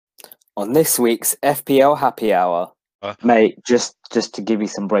On this week's FPL Happy Hour. Mate, just to give you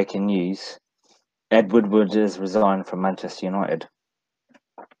some breaking news, Ed Woodward has resigned from Manchester United.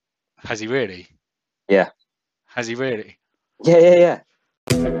 Has he really? Yeah. Has he really? Yeah.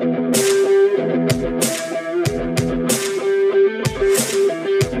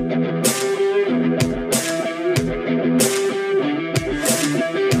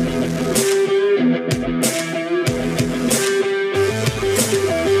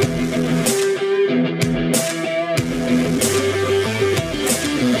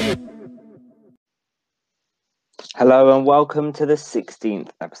 Hello and welcome to the 16th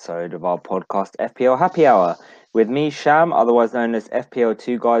episode of our podcast FPL Happy Hour with me, Sham, otherwise known as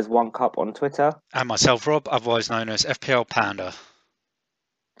FPL2 Guys 1 Cup on Twitter. And myself, Rob, otherwise known as FPL Panda.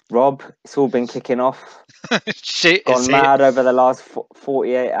 Rob, it's all been kicking off. Shit Gone mad over the last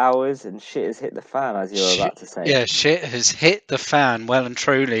 48 hours and shit has hit the fan, as you were about to say. Yeah, shit has hit the fan well and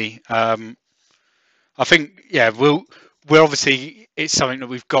truly. I think, we're obviously, it's something that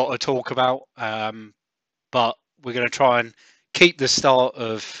we've got to talk about, but we're going to try and keep the start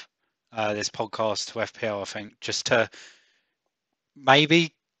of this podcast to FPL, I think, just to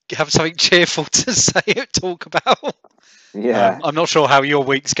maybe have something cheerful to say, talk about. Yeah. I'm not sure how your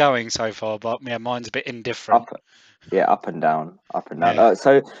week's going so far, but yeah, mine's a bit indifferent. Up and down. Yeah.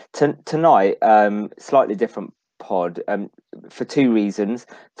 So tonight, slightly different pod for two reasons.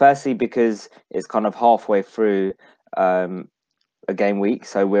 Firstly, because it's kind of halfway through a game week,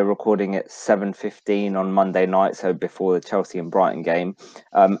 so we're recording at 7:15 on Monday night, so before the Chelsea and Brighton game,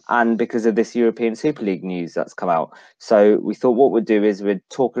 and because of this European Super League news that's come out. So we thought what we'd do is we'd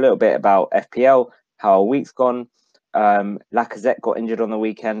talk a little bit about FPL, how our week's gone. Lacazette got injured on the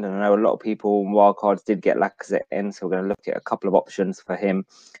weekend, and I know a lot of people in wildcards did get Lacazette in, so we're going to look at a couple of options for him.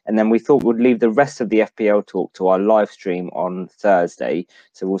 And then we thought we'd leave the rest of the FPL talk to our live stream on Thursday.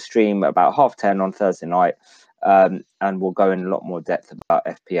 So we'll stream about 10:30 on Thursday night, and we'll go in a lot more depth about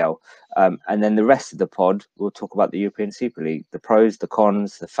FPL. And then the rest of the pod, we'll talk about the European Super League, the pros, the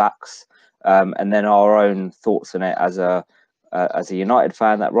cons, the facts, and then our own thoughts on it as a United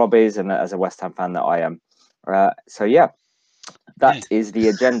fan that Rob is, and as a West Ham fan that I am. So that is the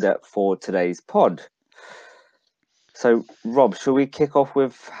agenda for today's pod. So Rob, shall we kick off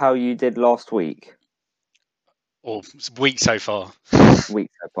with how you did last week? Or week so far. Week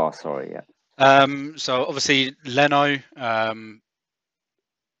so far, sorry, yeah. So obviously Leno,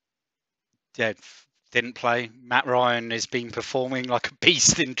 didn't play. Matt Ryan has been performing like a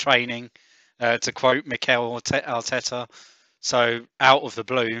beast in training, to quote Mikel Arteta. So out of the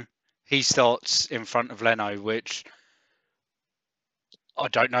blue, he starts in front of Leno, which I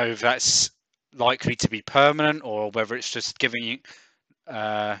don't know if that's likely to be permanent or whether it's just giving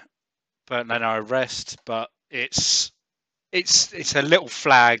Leno a rest. But it's a little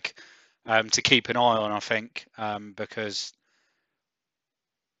flag to keep an eye on, I think, because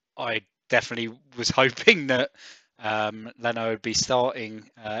I definitely was hoping that Leno would be starting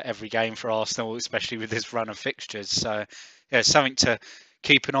every game for Arsenal, especially with this run of fixtures. So, yeah, something to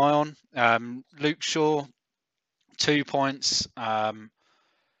keep an eye on. Luke Shaw, 2 points. I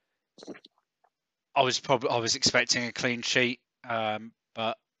was expecting a clean sheet,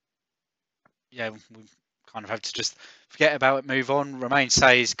 but yeah, we kind of have to just forget about it, move on. Romain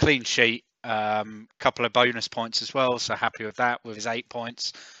says clean sheet, couple of bonus points as well, so happy with that with his 8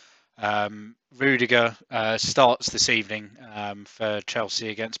 points. Rudiger starts this evening for Chelsea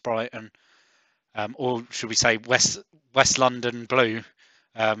against Brighton, or should we say West London Blue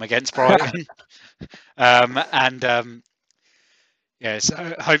against Brighton.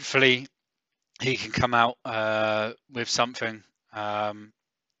 So hopefully he can come out with something.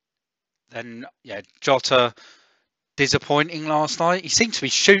 Then Jota, disappointing last night. He seemed to be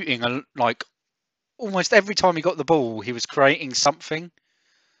shooting like almost every time he got the ball, he was creating something.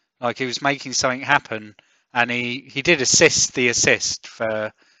 Like he was making something happen, and he did assist the assist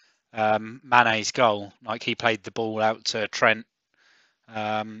for Mane's goal. Like he played the ball out to Trent.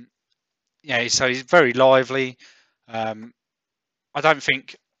 So he's very lively. I don't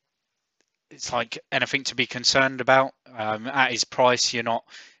think it's like anything to be concerned about. At his price, you're not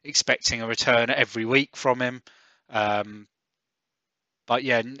expecting a return every week from him. But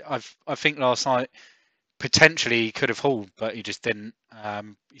yeah, I think last night potentially he could have hauled, but he just didn't.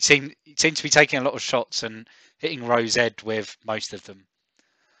 He seemed to be taking a lot of shots and hitting Rose Ed with most of them.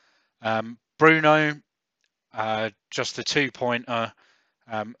 Bruno, just a 2-pointer.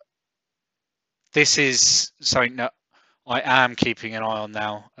 This is something that I am keeping an eye on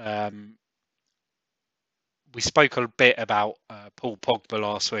now. We spoke a bit about Paul Pogba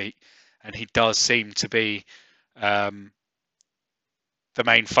last week, and he does seem to be the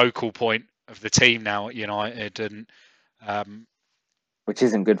main focal point of the team now at United, and which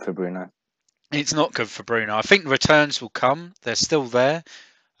isn't good for Bruno. it's not good for Bruno. I think the returns will come; they're still there,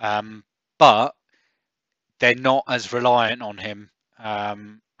 but they're not as reliant on him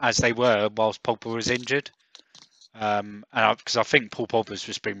as they were whilst Pogba was injured. And because I think Paul Pogba's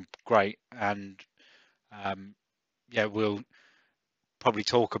just been great, and yeah, we'll probably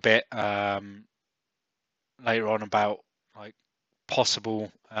talk a bit later on about like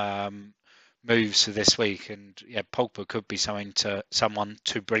possible moves for this week, and yeah, Pogba could be someone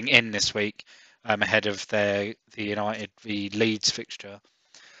to bring in this week ahead of the United v Leeds fixture.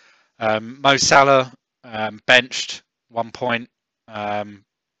 Mo Salah benched 1 point. You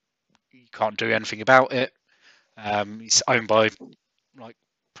can't do anything about it. He's owned by like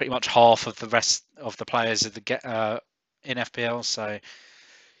pretty much half of the rest of the players of the in FPL. So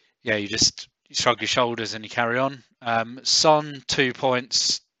yeah, you shrug your shoulders and you carry on. Son 2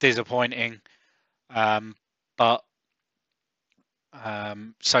 points, disappointing, but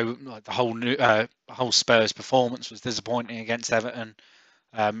so like the whole Spurs performance was disappointing against Everton.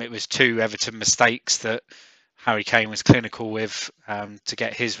 It was 2 Everton mistakes that Harry Kane was clinical with to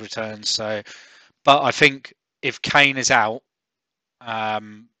get his returns. So, but I think if Kane is out,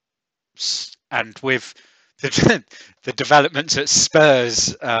 and with the developments at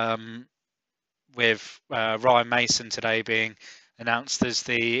Spurs, with Ryan Mason today being announced as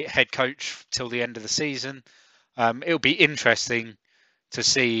the head coach till the end of the season, it'll be interesting to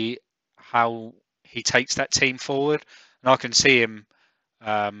see how he takes that team forward. And I can see him,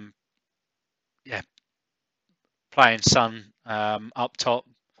 playing Son up top,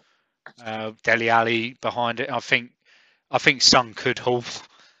 Dele Alli behind it. I think Son could haul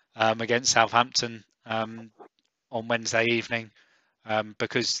against Southampton on Wednesday evening,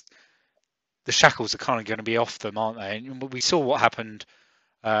 because the shackles are kind of going to be off them, aren't they? And we saw what happened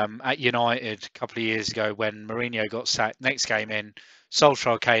at United a couple of years ago when Mourinho got sacked. Next game in,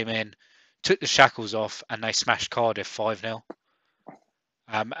 Solskjaer came in, took the shackles off, and they smashed Cardiff 5-0.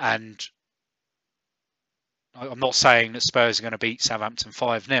 And I'm not saying that Spurs are going to beat Southampton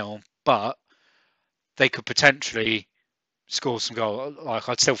 5-0, but they could potentially score some goals. Like,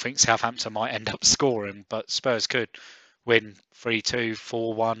 I'd still think Southampton might end up scoring, but Spurs could win 3-2,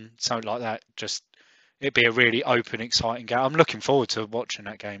 4-1, something like that. Just it'd be a really open, exciting game. I'm looking forward to watching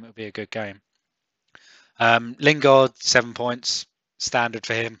that game. It'll be a good game. Lingard 7 points, standard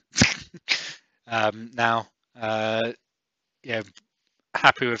for him. Now, yeah,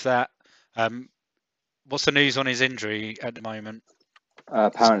 happy with that. What's the news on his injury at the moment?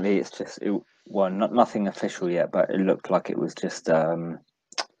 Apparently, it's just nothing official yet, but it looked like it was just a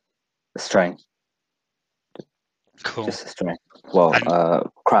strain. Cool. Just a strain.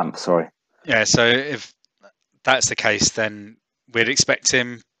 Well, cramp. Sorry. Yeah. So if that's the case, then we'd expect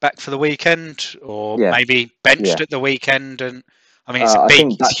him back for the weekend, or maybe benched at the weekend. And I mean, it's a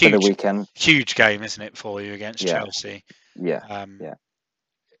big, it's huge, for the weekend. Huge game, isn't it, for you against Chelsea? Yeah.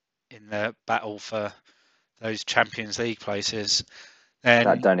 In the battle for those Champions League places, then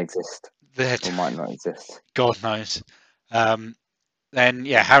that don't exist. Or might not exist. God knows. Then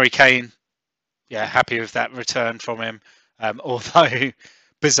Harry Kane. Yeah, happy with that return from him. Although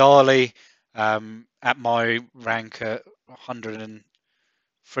bizarrely, at my rank at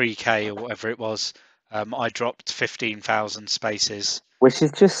 103k or whatever it was, I dropped 15,000 spaces. Which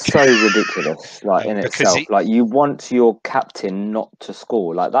is just so ridiculous, like in itself. Like, you want your captain not to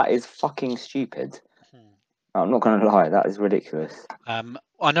score. Like, that is fucking stupid. I'm not going to lie, that is ridiculous.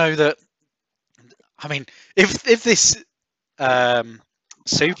 I know that. I mean, if this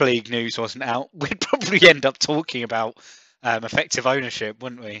Super League news wasn't out, we'd probably end up talking about effective ownership,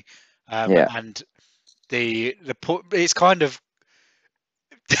 wouldn't we? And it's kind of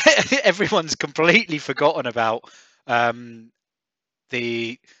everyone's completely forgotten about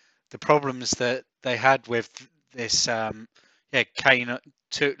the problems that they had with this. Kane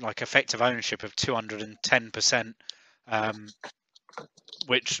took like effective ownership of 210%,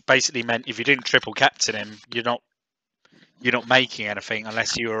 which basically meant if you didn't triple captain him, you're not making anything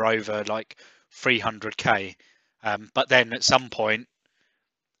unless you were over like 300k. But then at some point,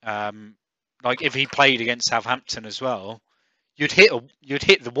 like if he played against Southampton as well, you'd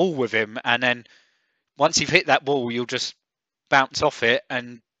hit the wall with him, and then once you've hit that wall, you'll just bounce off it,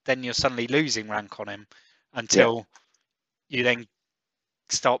 and then you're suddenly losing rank on him until you then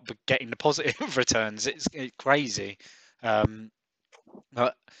start getting the positive returns. It's crazy.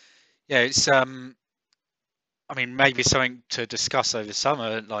 But yeah, it's I mean, maybe something to discuss over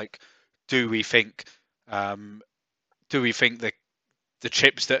summer. Like, do we think the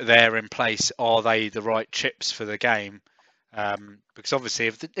chips that are there in place, are they the right chips for the game? Because obviously,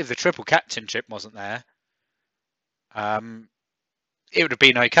 if the triple captainship wasn't there, it would have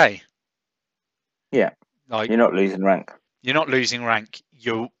been okay. Yeah, Like, you're not losing rank. you're not losing rank.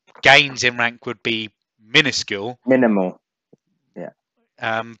 Your gains in rank would be minuscule, Minimal.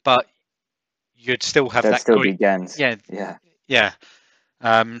 but you'd still have There'd that still great. be gains. Yeah, Yeah. yeah.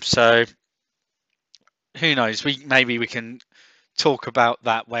 So who knows? Maybe we can talk about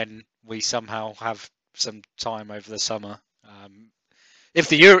that when we somehow have some time over the summer. If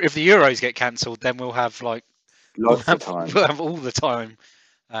the Euros get cancelled, then we'll have Lots of time. we'll have all the time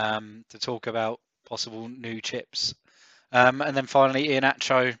to talk about possible new chips. And then finally,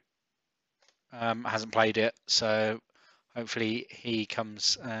 Iheanacho hasn't played it, so hopefully he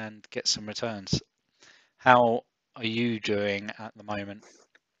comes and gets some returns. How are you doing at the moment?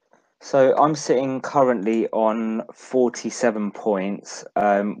 So I'm sitting currently on 47 points.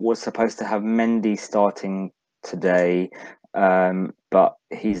 Was supposed to have Mendy starting today, but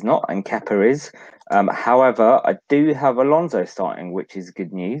he's not, and Kepa is. However, I do have Alonso starting, which is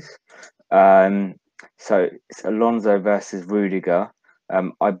good news. So it's Alonso versus Rudiger.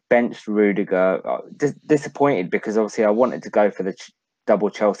 I benched Rudiger. Disappointed because obviously I wanted to go for the double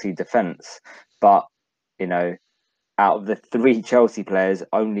Chelsea defence, but you know, out of the 3 Chelsea players,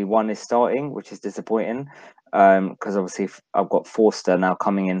 only one is starting, which is disappointing. Because obviously I've got Forster now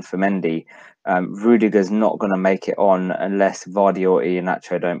coming in for Mendy. Rudiger's not going to make it on unless Vardy or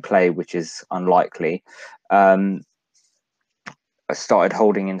Iheanacho don't play, which is unlikely. I started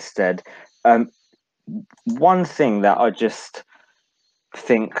Holding instead. One thing that I just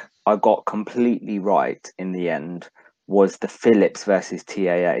think I got completely right in the end was the Phillips versus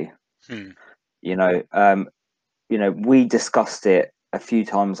TAA. We discussed it a few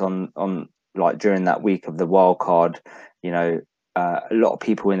times on like during that week of the wild card. A lot of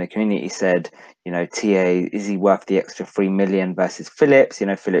people in the community said, TA, is he worth the extra 3 million versus Phillips?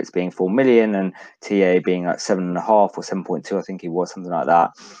 Phillips being 4 million and TA being like 7.5 or 7.2, I think he was, something like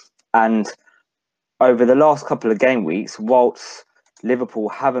that. And over the last couple of game weeks, whilst Liverpool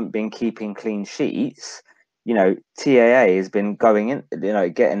haven't been keeping clean sheets, TAA has been going in,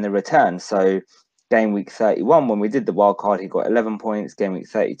 getting the return. So game week 31, when we did the wild card, he got 11 points. Game week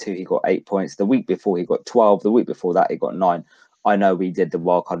 32, he got 8 points. The week before, he got 12. The week before that, he got 9. I know we did the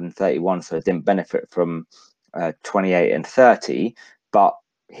wild card in 31, so it didn't benefit from 28 and 30, but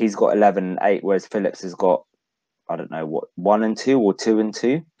he's got 11 and 8, whereas Phillips has got, I don't know, what, 1 and 2 or 2 and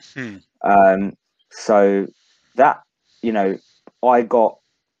 2. So that, I got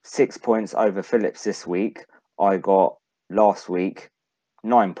 6 points over Phillips this week. I got last week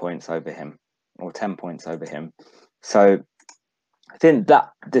 9 points over him, or 10 points over him. So I think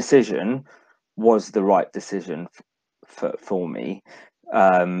that decision was the right decision for me.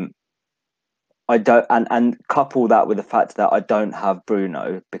 I don't, and couple that with the fact that I don't have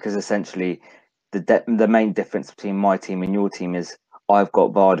Bruno, because essentially the main difference between my team and your team is I've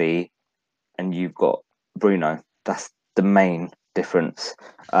got Vardy and you've got Bruno. That's the main difference.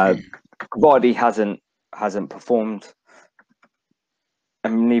 Vardy hasn't performed,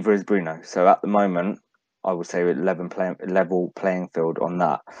 and neither is Bruno. So at the moment, I would say level playing field on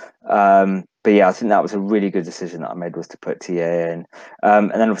that. But yeah, I think that was a really good decision that I made, was to put TA in. And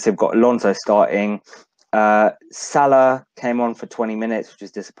then obviously I've got Alonso starting. Salah came on for 20 minutes, which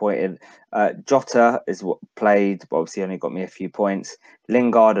is disappointing. Jota is what played, but obviously only got me a few points.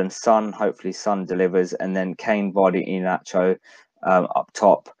 Lingard and Son, hopefully Son delivers. And then Kane, Vardy, Iheanacho up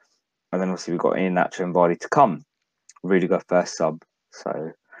top. And then obviously we've got Iheanacho and Vardy to come. Rudiger first sub.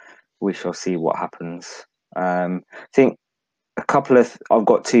 So we shall see what happens. I think I've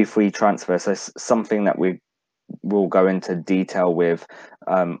got 2 free transfers. So something that we will go into detail with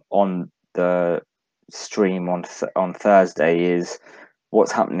on the stream on Thursday is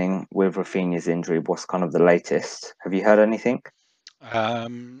what's happening with Rafinha's injury. What's kind of the latest? Have you heard anything?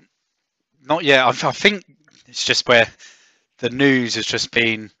 Not yet. I think it's just where the news has just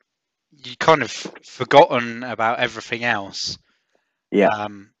been, you kind of forgotten about everything else. Yeah.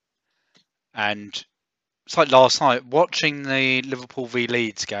 And it's like last night watching the Liverpool v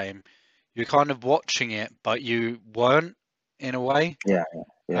Leeds game. You're kind of watching it, but you weren't, in a way.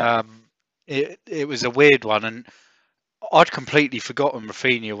 Yeah. It was a weird one, and I'd completely forgotten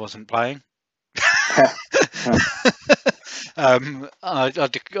Rafinha wasn't playing. I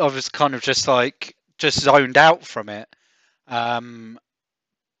was kind of just zoned out from it. But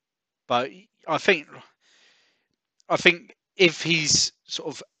I think if he's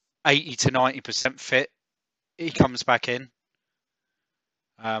sort of 80 to 90% fit, he comes back in.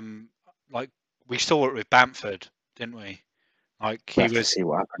 Like we saw it with Bamford, didn't we? Like to see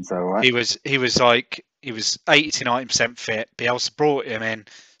what happens though, right? he was like He was 80 to 90% fit. Bielsa brought him in,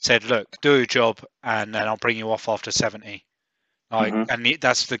 said, "Look, do your job, and then I'll bring you off after 70." Like, and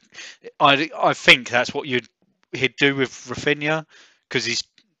that's the. I think that's what he'd do with Rafinha, because he's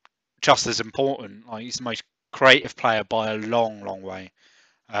just as important. Like, he's the most creative player by a long, long way.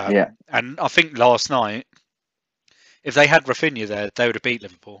 And I think last night, if they had Rafinha there, they would have beat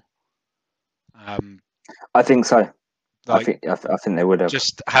Liverpool. I think so. Like, I think they would have.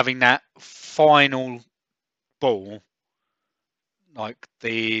 Just having that final ball, like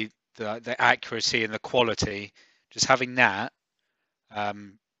the accuracy and the quality, just having that, they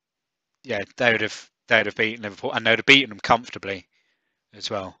would have beaten Liverpool, and they would have beaten them comfortably as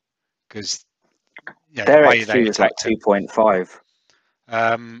well, because their the way XG they was like 2.5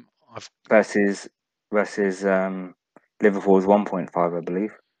 versus Liverpool's 1.5, I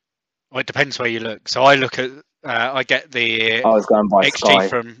believe. Well, it depends where you look. So I look at I get the I was going by XG Sky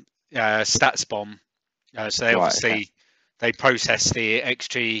from StatsBomb. So they obviously they process the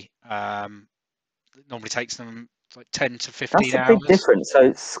XG. It normally takes them like 10 to 15 hours. That's a big difference.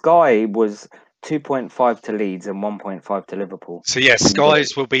 So Sky was 2.5 to Leeds and 1.5 to Liverpool. So yeah,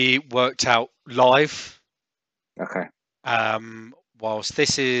 Sky's will be worked out live. Okay. Whilst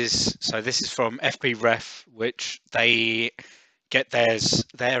this is from FB Ref, which they get their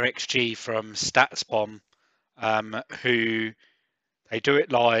XG from StatsBomb, who they do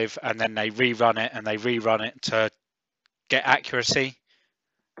it live and then they rerun it to get accuracy.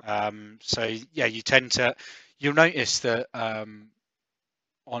 So yeah, you'll notice that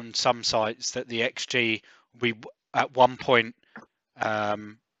on some sites that the XG will be at one point,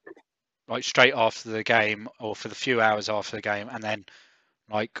 like straight after the game or for the few hours after the game, and then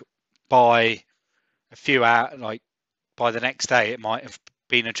like by a few hours, like by the next day, it might have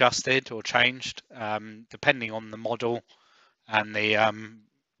been adjusted or changed, depending on the model and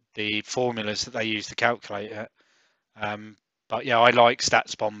the formulas that they use to calculate it. But yeah, I like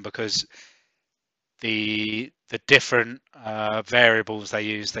StatsBomb because the different variables they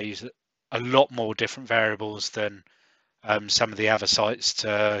use a lot more different variables than some of the other sites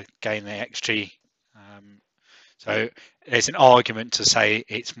to gain the XG. So there's an argument to say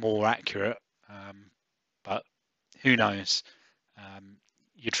it's more accurate, but who knows?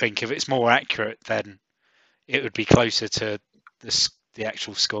 You'd think if it's more accurate, then it would be closer to the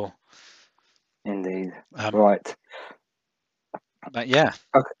actual score. Indeed. Right. But yeah.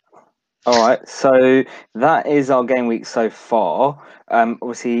 Okay. All right. So that is our game week so far.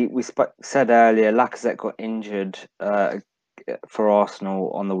 Obviously, we said earlier Lacazette got injured for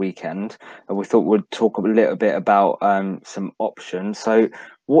Arsenal on the weekend, and we thought we'd talk a little bit about some options. So,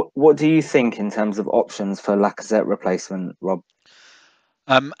 what do you think in terms of options for Lacazette replacement, Rob?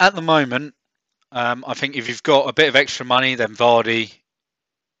 At the moment, I think if you've got a bit of extra money, then Vardy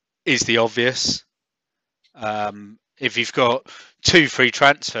is the obvious. If you've got 2 free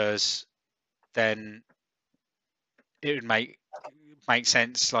transfers, then it would make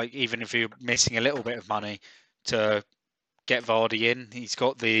sense. Like, even if you're missing a little bit of money, to get Vardy in. He's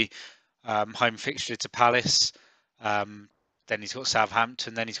got the home fixture to Palace. Then he's got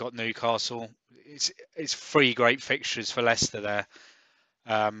Southampton. Then he's got Newcastle. It's 3 great fixtures for Leicester there.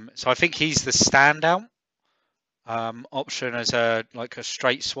 So I think he's the standout option as a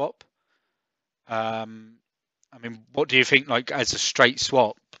straight swap. I mean, what do you think? Like, as a straight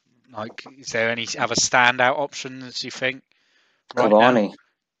swap, like, is there any other standout options you think? Cavani. Now?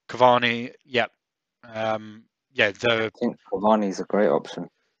 Cavani, yep. I think Cavani's a great option.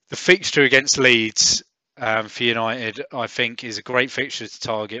 The fixture against Leeds for United, I think, is a great fixture to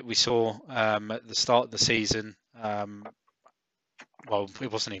target. We saw at the start of the season. Well, it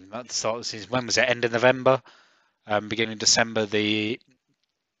wasn't even at the start of the season. When was it? End of November, beginning of December. They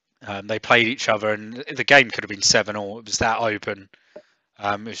played each other, and the game could have been 7-7. It was that open.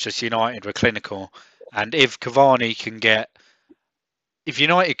 It was just United were clinical, and if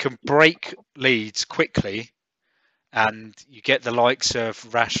United can break Leeds quickly, and you get the likes of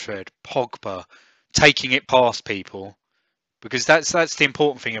Rashford, Pogba, taking it past people, because that's the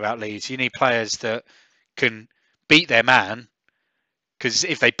important thing about Leeds. You need players that can beat their man, because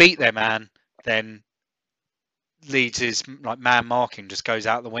if they beat their man, then Leeds' like man marking just goes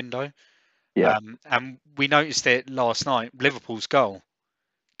out the window. Yeah. And we noticed it last night. Liverpool's goal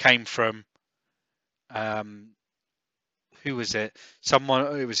came from who was it?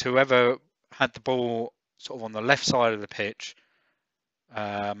 It was whoever had the ball sort of on the left side of the pitch.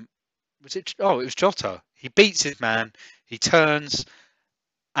 Was it? Oh, it was Jota. He beats his man. He turns,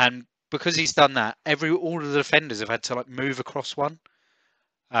 and because he's done that, all of the defenders have had to like move across one,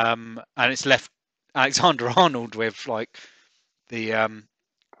 and it's left Alexander-Arnold with like the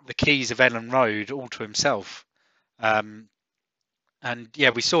the keys of Ellen Road all to himself. And yeah,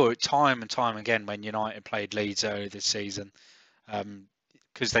 we saw it time and time again when United played Leeds earlier this season,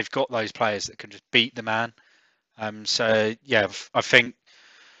 because they've got those players that can just beat the man. So yeah, I think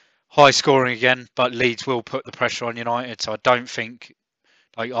high scoring again, but Leeds will put the pressure on United. So I don't think,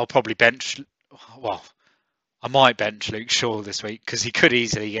 like, I'll probably bench. Well, I might bench Luke Shaw this week because he could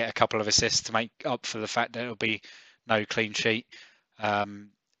easily get a couple of assists to make up for the fact that it'll be no clean sheet.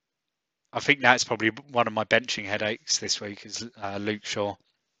 I think that's probably one of my benching headaches this week is Luke Shaw.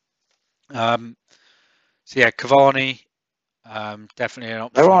 So yeah, Cavani, definitely an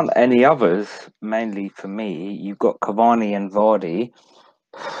option. There aren't any others. Mainly for me, you've got Cavani and Vardy.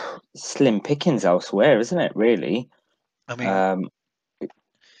 Slim pickings elsewhere, isn't it? Really. I mean, I'm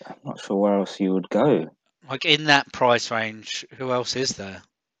not sure where else you would go. like in that price range, who else is there?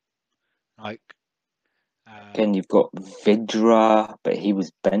 Like, Again, you've got Vidra, but he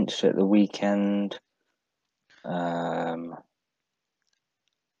was benched at the weekend.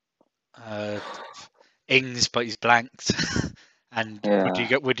 Ings, but he's blanked. And Yeah.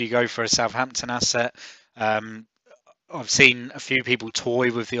 would you go for a Southampton asset? I've seen a few people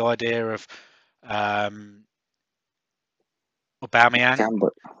toy with the idea of Aubameyang,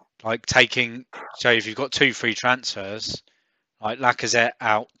 Gambit. like taking. So if you've got 2 free transfers, like Lacazette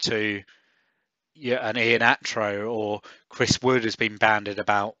out to an Ian Atro, or Chris Wood has been banded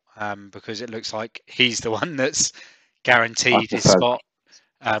about because it looks like he's the one that's guaranteed his spot.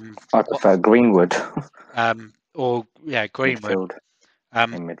 I prefer Greenwood. Or yeah, Greenwood.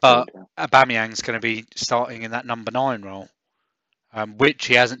 Midfield. But Aubameyang's going to be starting in that number 9 role, which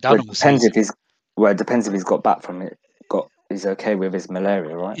he hasn't done all season. It depends if he's got back from it. He's okay with his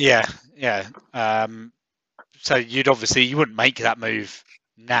malaria, right? Yeah. So you wouldn't make that move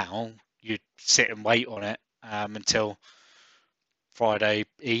now. You'd sit and wait on it until Friday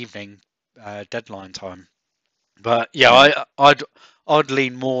evening deadline time. But yeah, I'd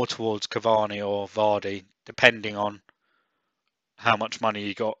lean more towards Cavani or Vardy, depending on how much money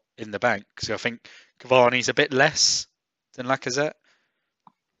you got in the bank. Because I think Cavani's a bit less than Lacazette.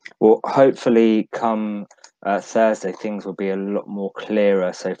 Well, hopefully come Thursday, things will be a lot more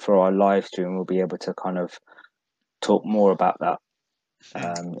clearer. So for our live stream, we'll be able to kind of talk more about that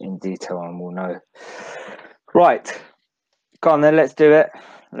in detail, and we'll know. Right. Go on then, let's do it.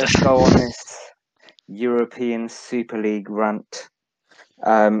 Let's go on this European Super League rant.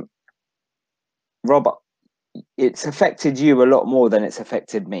 Rob, it's affected you a lot more than it's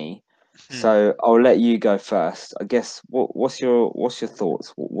affected me. So I'll let you go first. I guess what's your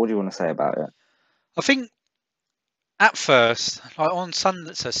thoughts? What do you want to say about it? I think at first, like on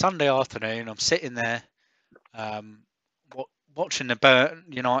Sunday afternoon, I'm sitting there watching the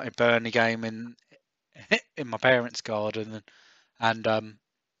United Burnley game in my parents' garden, and then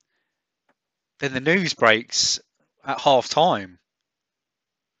the news breaks at half time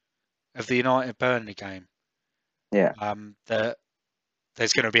of the United Burnley game. Yeah. That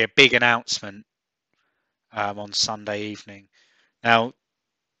there's going to be a big announcement on Sunday evening. Now,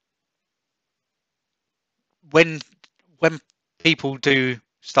 when people do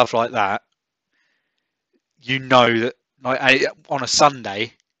stuff like that, you know that, like, on a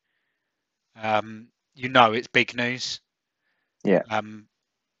Sunday, you know it's big news. Yeah.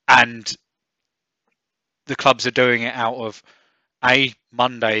 And the clubs are doing it out of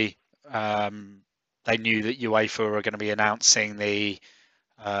Monday. They knew that UEFA are going to be announcing the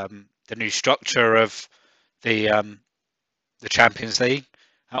new structure of the Champions League.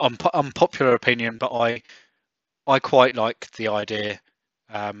 Unpopular opinion, but I quite like the idea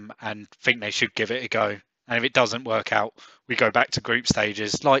and think they should give it a go. And if it doesn't work out, we go back to group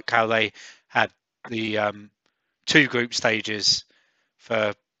stages, like how they had the 2 group stages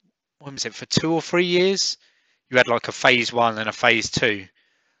for, what was it, for 2 or 3 years? You had like a phase 1 and a phase 2.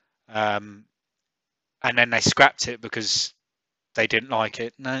 And then they scrapped it because they didn't like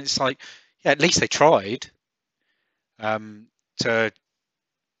it. And it's like, yeah, at least they tried to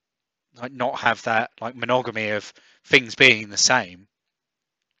like not have that like monogamy of things being the same.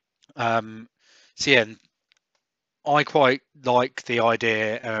 So yeah, I quite like the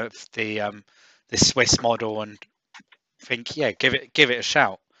idea of the Swiss model and think, yeah, give it a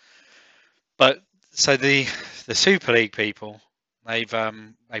shout. But so the Super League people, they've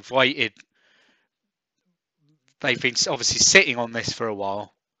waited. They've been obviously sitting on this for a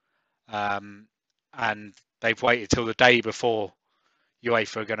while, and they've waited till the day before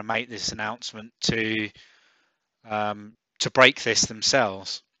UEFA are going to make this announcement to break this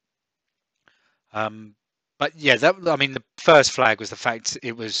themselves. But yeah, the first flag was the fact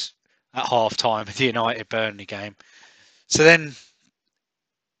it was at half time of the United Burnley game. So then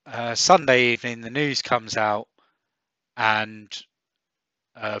Sunday evening, the news comes out and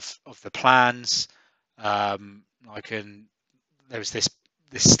of the plans. There was this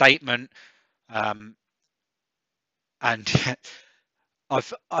statement, and I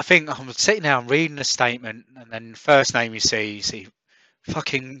think I'm sitting there, I'm reading the statement, and then first name you see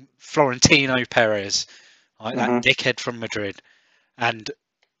fucking Florentino Perez, like that dickhead from Madrid, and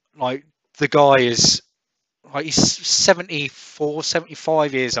like the guy is like he's 74,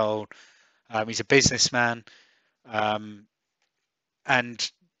 75 years old. He's a businessman, and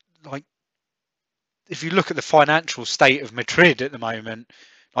like if you look at the financial state of Madrid at the moment,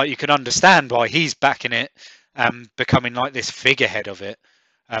 like you can understand why he's backing it, becoming like this figurehead of it,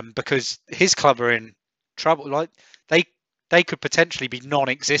 because his club are in trouble. Like they could potentially be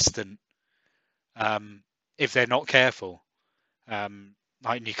non-existent if they're not careful.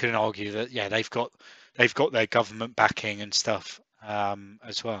 Like you can argue that they've got their government backing and stuff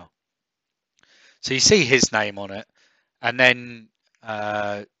as well. So you see his name on it, and then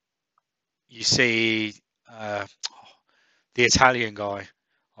you see the Italian guy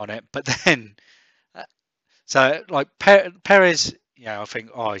on it, but then so like Perez, I think,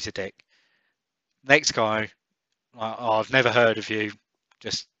 oh, he's a dick. Next guy, like, oh, I've never heard of you.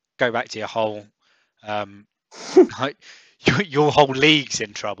 Just go back to your hole. Like your whole league's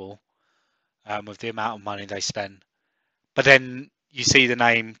in trouble with the amount of money they spend. But then you see the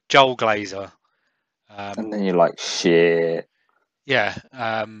name Joel Glazer. And then you're like, shit. Yeah.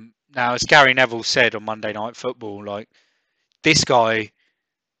 Now, as Gary Neville said on Monday Night Football, like this guy,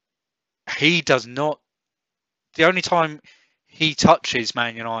 he does not. The only time he touches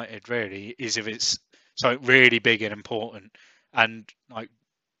Man United really is if it's something really big and important, and like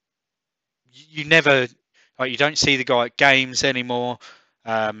you never, like you don't see the guy at games anymore,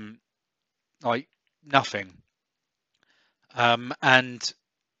 like nothing. And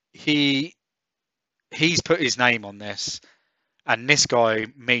he's put his name on this, and this guy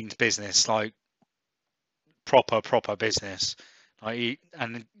means business, like proper business. Like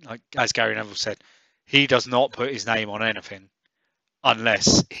as Gary Neville said, he does not put his name on anything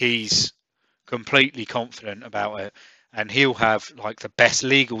unless he's completely confident about it, and he'll have like the best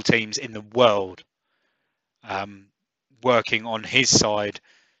legal teams in the world working on his side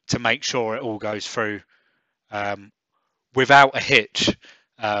to make sure it all goes through without a hitch,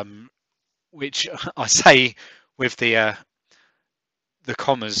 which I say with the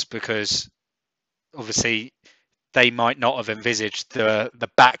commas because obviously they might not have envisaged the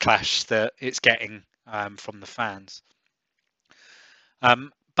backlash that it's getting from the fans.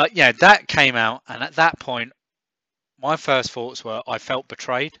 But yeah, that came out, and at that point, my first thoughts were I felt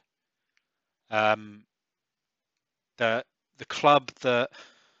betrayed. The club that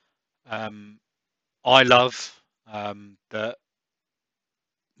I love, that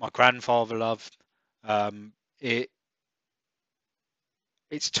my grandfather loved,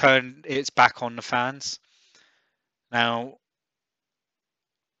 it's turned its back on the fans. Now,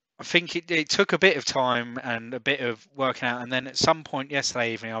 I think it took a bit of time and a bit of working out, and then at some point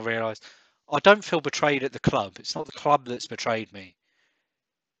yesterday evening, I realised I don't feel betrayed at the club. It's not the club that's betrayed me.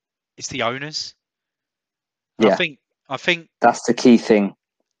 It's the owners. Yeah. I think that's the key thing.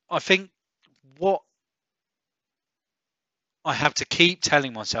 I think what I have to keep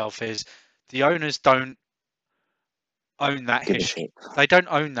telling myself is the owners don't own that history. They don't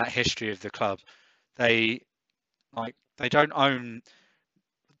own that history of the club. They don't own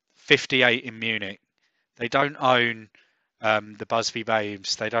 58 in Munich. They don't own the Busby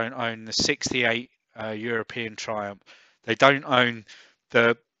Babes. They don't own the 68 European triumph. They don't own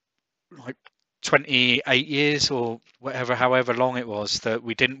the 28 years or whatever, however long it was that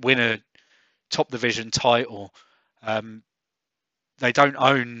we didn't win a top division title. They don't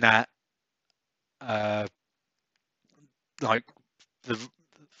own that, like the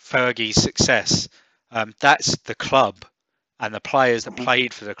Fergie's success. That's the club and the players that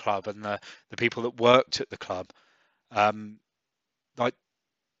played for the club and the people that worked at the club. Like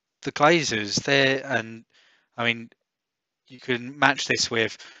the Glazers there, and I mean, you can match this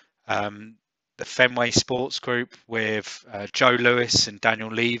with the Fenway Sports Group with Joe Lewis and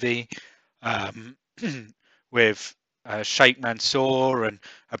Daniel Levy, with Sheikh Mansour and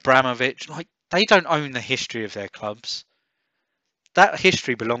Abramovich. Like they don't own the history of their clubs. That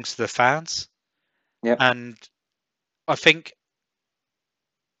history belongs to the fans. Yep. And I think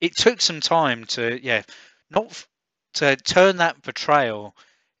it took some time to not to turn that betrayal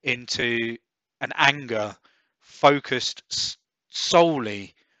into an anger focused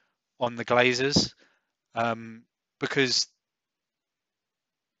solely on the Glazers, because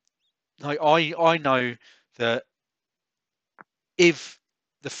like I know that if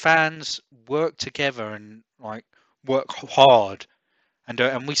the fans work together and like work hard,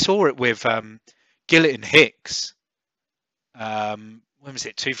 and we saw it with Gillett and Hicks. When was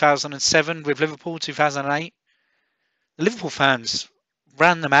it? 2007 with Liverpool, 2008. The Liverpool fans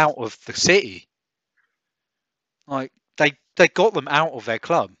ran them out of the city. Like they got them out of their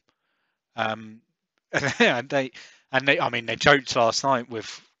club. And they I mean they joked last night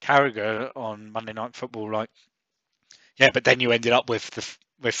with Carragher on Monday Night Football, like, yeah, but then you ended up with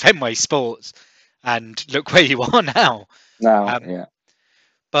Fenway Sports, and look where you are now. Now, yeah.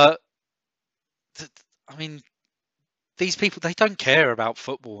 But I mean, these people, they don't care about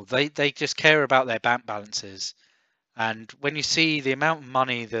football. They just care about their bank balances. And when you see the amount of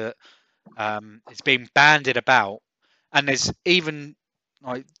money that is being bandied about, and there's even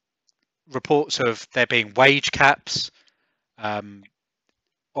like reports of there being wage caps on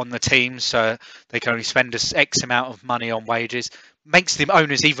the teams, so they can only spend X amount of money on wages, makes the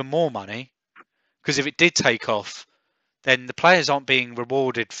owners even more money. Because if it did take off, then the players aren't being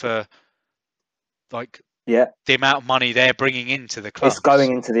rewarded for like the amount of money they're bringing into the club. It's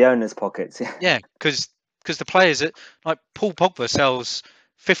going into the owners' pockets. Yeah, because the players, like Paul Pogba sells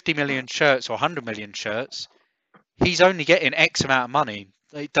 50 million shirts or 100 million shirts, he's only getting X amount of money.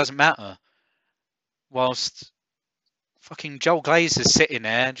 It doesn't matter. Whilst fucking Joel Glazer's sitting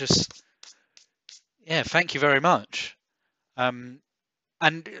there just, yeah, thank you very much. And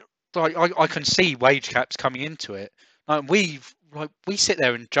like I can see wage caps coming into it. Like we sit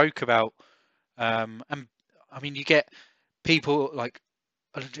there and joke about, and I mean you get people like,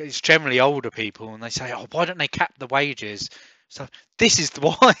 it's generally older people, and they say, "Oh, why don't they cap the wages?" So this is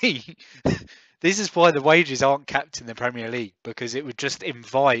why. This is why the wages aren't capped in the Premier League, because it would just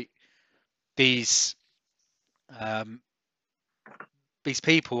invite these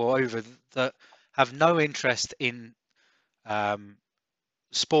people over that have no interest in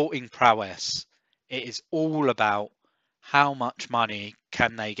sporting prowess. It is all about how much money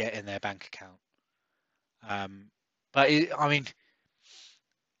can they get in their bank account. But I mean,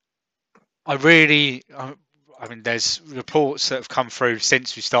 I mean, there's reports that have come through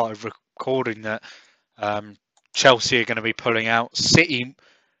since we started recording that Chelsea are going to be pulling out. City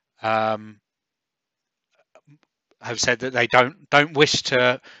have said that they don't wish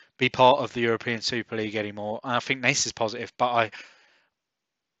to be part of the European Super League anymore. And I think this is positive, but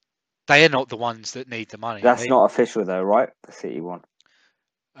they are not the ones that need the money. That's not official though, right? The City one.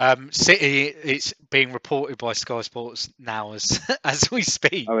 City, it's being reported by Sky Sports now as we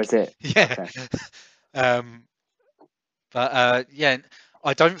speak. Oh, is it? Yeah. Okay. But yeah,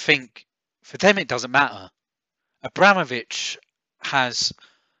 I don't think for them it doesn't matter. Abramovich has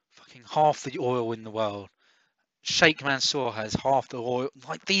fucking half the oil in the world. Sheikh Mansour has half the oil.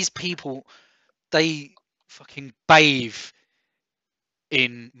 Like, these people, they fucking bathe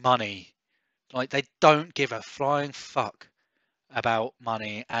in money. Like, they don't give a flying fuck about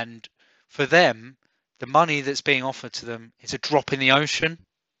money. And for them, the money that's being offered to them is a drop in the ocean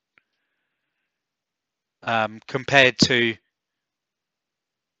compared to,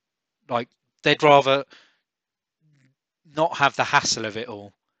 like, they'd rather not have the hassle of it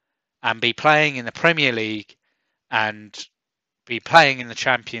all and be playing in the Premier League and be playing in the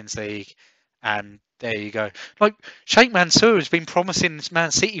Champions League, and there you go. Like, Sheikh Mansour has been promising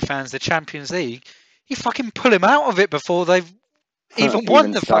Man City fans the Champions League. You fucking pull him out of it before they've even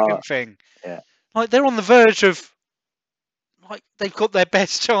won the fucking thing. Yeah. Like, they're on the verge of, like, they've got their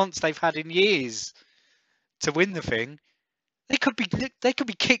best chance they've had in years to win the thing. They could be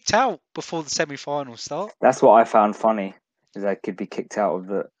kicked out before the semi-finals start. That's what I found funny, is they could be kicked out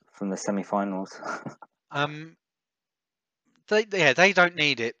from the semi-finals. They don't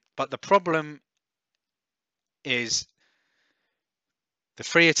need it, but the problem is the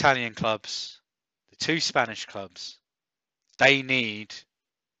 3 Italian clubs, the 2 Spanish clubs, they need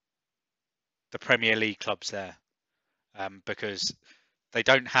the Premier League clubs there, because they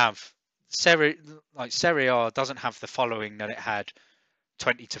don't have Serie A doesn't have the following that it had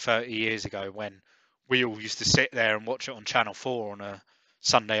 20 to 30 years ago, when we all used to sit there and watch it on Channel 4 on a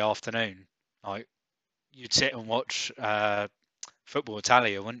Sunday afternoon. Like, you'd sit and watch Football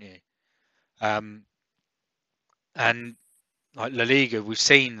Italia, wouldn't you? And like La Liga, we've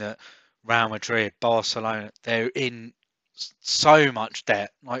seen that Real Madrid, Barcelona, they're in so much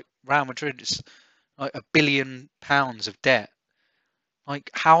debt. Like, Real Madrid is like £1 billion of debt. Like,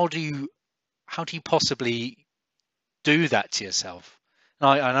 how do you possibly do that to yourself?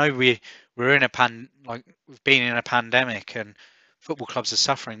 I know we're in we've been in a pandemic and football clubs are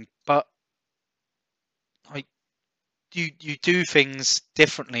suffering, but like, you do things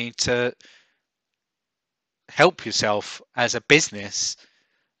differently to help yourself as a business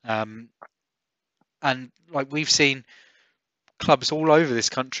And like we've seen clubs all over this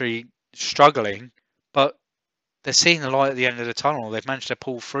country struggling, but they're seeing the light at the end of the tunnel. They've managed to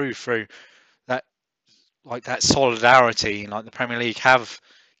pull through that, like that solidarity. Like the Premier League have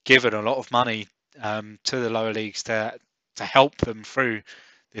given a lot of money to the lower leagues to help them through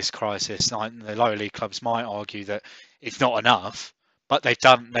this crisis. Like the lower league clubs might argue that it's not enough, but the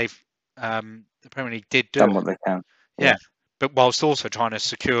Premier League did do Done it. what they can. Yeah, but whilst also trying to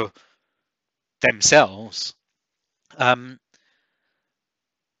secure themselves.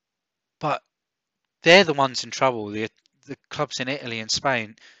 But they're the ones in trouble. The clubs in Italy and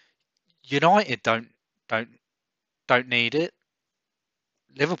Spain. United don't need it.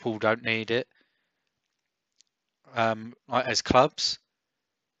 Liverpool don't need it. Like as clubs,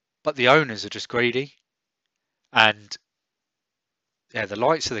 but the owners are just greedy. And yeah, the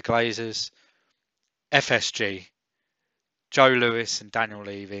likes of the Glazers, FSG, Joe Lewis and Daniel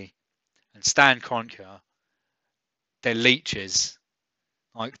Levy, and Stan Kroenke, they're leeches.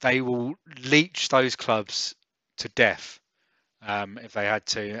 Like they will leech those clubs to death if they had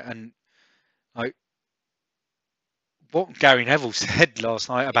to. And like what Gary Neville said last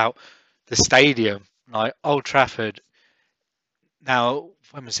night about the stadium, like Old Trafford. Now,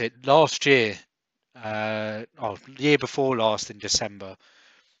 when was it? Last year, year before last in December.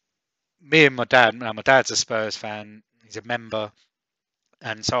 Me and my dad. Now, my dad's a Spurs fan. He's a member,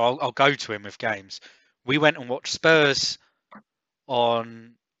 and so I'll go to him with games. We went and watched Spurs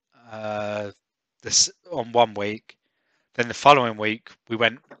on on one week. Then the following week, we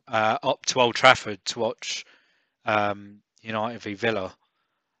went up to Old Trafford to watch United v Villa,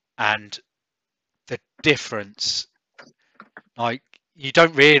 and the difference, like you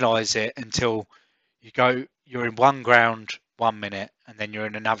don't realise it until you're in one ground 1 minute and then you're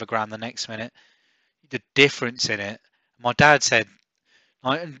in another ground the next minute. The difference in it. My dad said,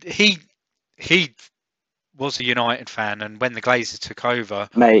 like, he was a United fan, and when the Glazers took over,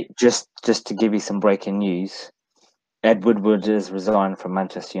 Mate, just to give you some breaking news, Ed Woodward has resigned from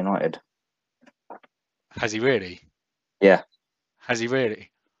Manchester United. has he really? Yeah. Has he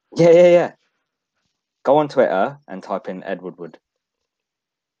really? Yeah. Go on Twitter and type in Ed Woodward.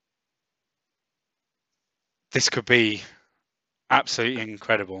 This could be absolutely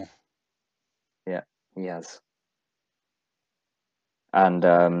incredible. Yeah, he has.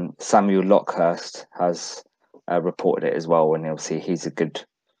 And Samuel Lockhurst has reported it as well, and obviously he's a good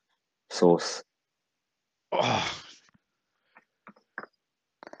source. Oh,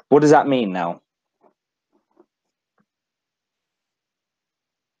 What does that mean now?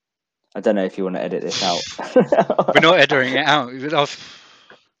 I don't know if you want to edit this out. we're not editing it out. I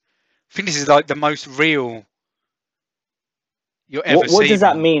think this is like the most real you'll ever see. What does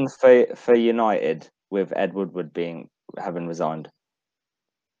that mean for United with Ed Woodward having resigned?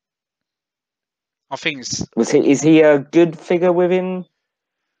 I think it's. Is he a good figure within?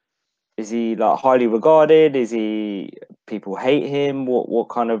 Is he like highly regarded? Is he people hate him?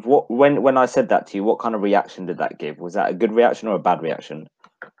 When I said that to you, what kind of reaction did that give? Was that a good reaction or a bad reaction?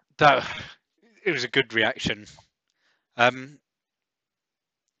 It was a good reaction. Ed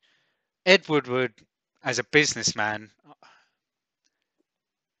Woodward, as a businessman,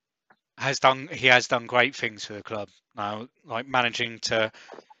 has done great things for the club now, like managing to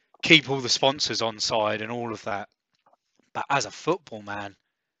keep all the sponsors on side and all of that. But as a football man,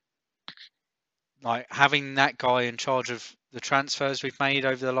 like having that guy in charge of the transfers we've made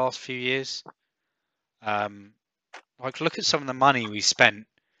over the last few years, like look at some of the money we spent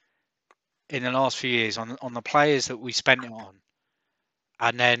in the last few years on the players that we spent it on,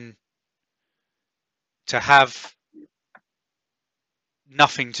 and then to have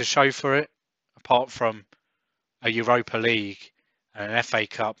nothing to show for it apart from a Europa League and an FA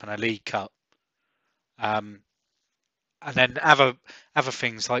Cup and a League Cup, and then other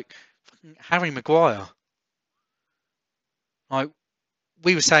things like Harry Maguire. Like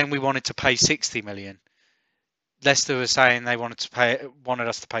we were saying, we wanted to pay 60 million. Leicester was saying they wanted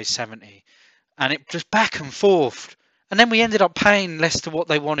us to pay 70, and it just back and forth. And then we ended up paying Leicester what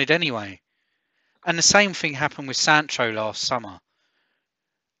they wanted anyway. And the same thing happened with Sancho last summer.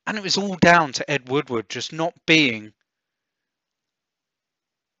 And it was all down to Ed Woodward just not being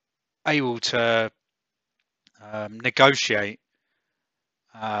able to negotiate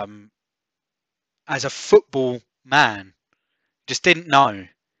as a football man. Just didn't know.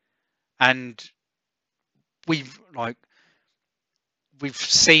 And we've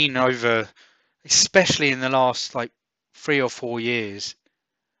seen over, especially in the last 3 or 4 years,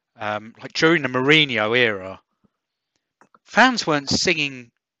 like during the Mourinho era, fans weren't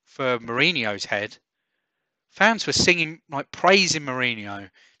singing for Mourinho's head. Fans were singing, praising Mourinho,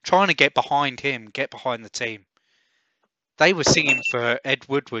 trying to get behind him, get behind the team. They were singing for Ed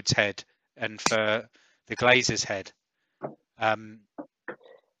Woodward's head and for the Glazers' head.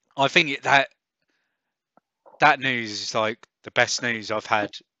 I think that news is like the best news I've had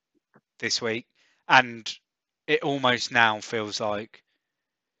this week, and it almost now feels like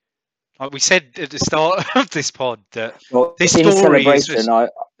we said at the start of this pod that this story is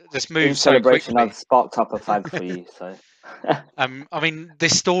just moved so quickly. I've sparked up a fag for you. So, I mean,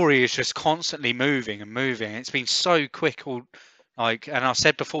 this story is just constantly moving and moving. It's been so quick, and I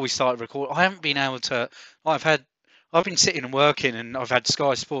said before we started recording, I haven't been able to. I've been sitting and working, and I've had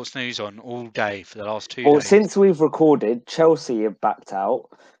Sky Sports News on all day for the last 2 days. Well, since we've recorded, Chelsea have backed out,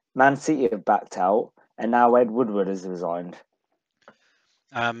 Man City have backed out, and now Ed Woodward has resigned.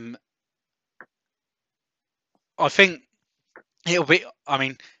 I think it'll be. I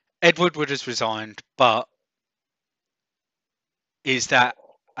mean, Ed Woodward has resigned, but is that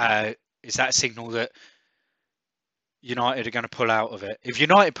a signal that United are going to pull out of it? If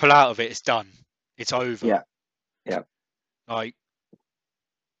United pull out of it, it's done. It's over. Yeah. Like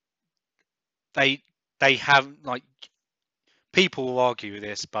they have, like, people will argue with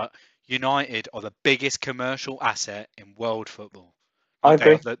this, but United are the biggest commercial asset in world football. I agree.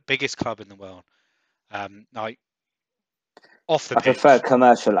 They are the biggest club in the world. Like off the pitch. I prefer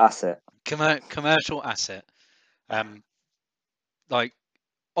commercial asset. Commercial asset. Like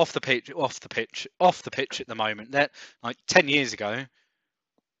off the pitch at the moment. That, like, 10 years ago,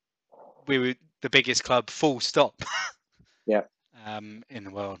 we were the biggest club, full stop. Yeah. In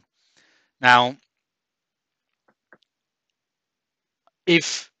the world. Now,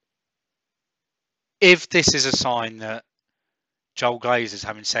 if this is a sign that Joel Glazer is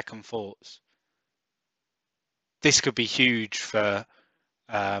having second thoughts, this could be huge for.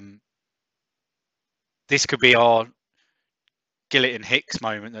 This could be our Gillett and Hicks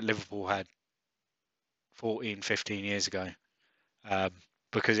moment that Liverpool had 14, 15 years ago,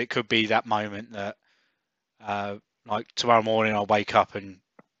 because it could be that moment that, like, tomorrow morning I'll wake up and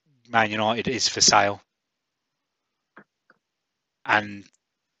Man United is for sale, and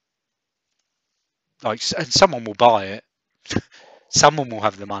someone will buy it. Someone will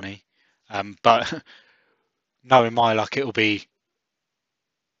have the money, but knowing my luck, it'll be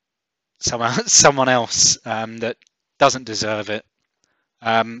someone else that doesn't deserve it.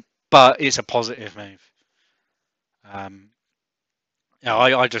 But it's a positive move.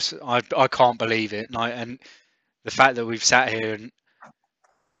 I can't believe it, and the fact that we've sat here and,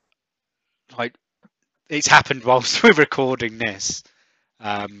 like, it's happened whilst we're recording this.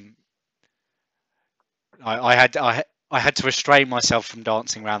 I had to restrain myself from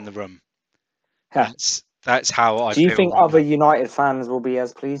dancing around the room. Yeah. That's how I feel. Do you think right other now. United fans will be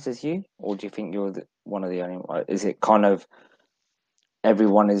as pleased as you, or do you think you're one of the only? Is it kind of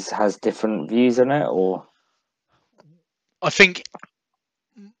everyone has different views on it, or? I think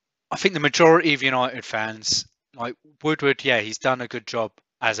the majority of United fans, like Woodward, yeah, he's done a good job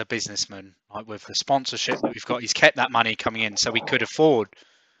as a businessman. Like, with the sponsorship that we've got, he's kept that money coming in, so we could afford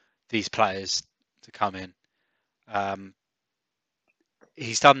these players to come in.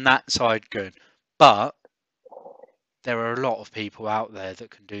 He's done that side good, but there are a lot of people out there that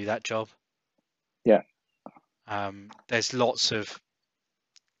can do that job. Yeah. There's lots of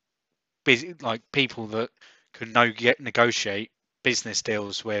people that can negotiate business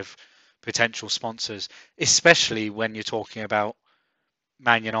deals with potential sponsors, especially when you're talking about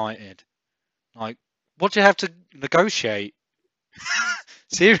Man United. Like, what do you have to negotiate?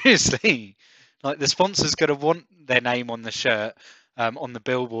 Seriously, like, the sponsor's going to want their name on the shirt, on the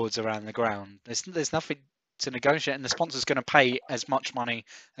billboards around the ground. There's nothing to negotiate, and the sponsor's going to pay as much money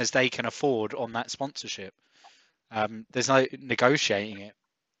as they can afford on that sponsorship. There's no negotiating it.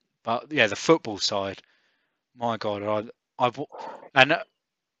 But yeah, the football side, my God,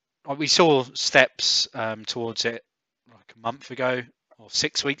 we saw steps towards it like a month ago or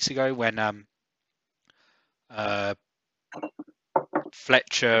 6 weeks ago when Darren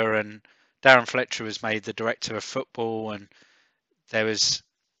Fletcher was made the director of football, and there was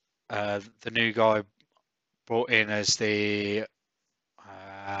the new guy brought in as the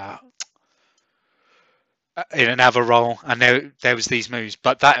in another role, and there was these moves.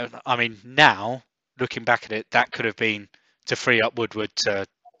 But that, I mean, now looking back at it, that could have been to free up Woodward to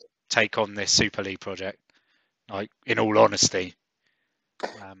take on this Super League project. Like, in all honesty,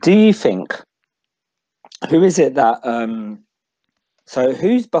 do you think? Who is it that? So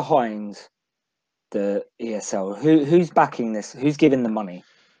who's behind the ESL? Who's backing this? Who's giving the money?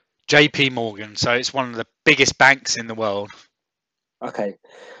 JP Morgan. So it's one of the biggest banks in the world. Okay.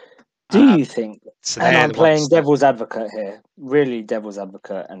 Do you think? So And they're I'm the ones playing that devil's advocate here, really devil's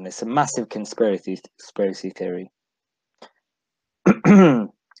advocate, and it's a massive conspiracy theory.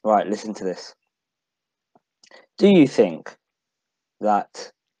 Right, listen to this. Do you think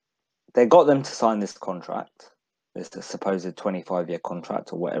that they got them to sign this contract, this supposed 25-year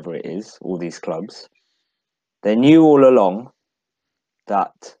contract or whatever it is, all these clubs? They knew all along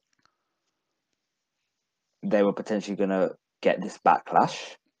that they were potentially going to get this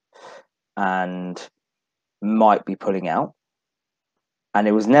backlash and might be pulling out, and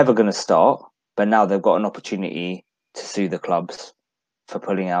it was never going to start, but now they've got an opportunity to sue the clubs for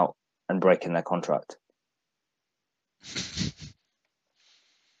pulling out and breaking their contract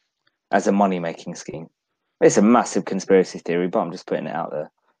as a money-making scheme. It's a massive conspiracy theory, but I'm just putting it out there.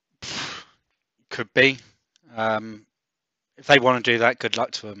 could be. If they want to do that, good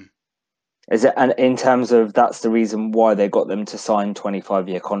luck to them. Is it, and in terms of that's the reason why they got them to sign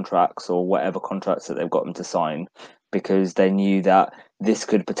 25-year contracts or whatever contracts that they've got them to sign, because they knew that this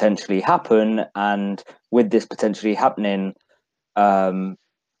could potentially happen, and with this potentially happening,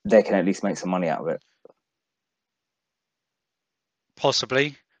 they can at least make some money out of it.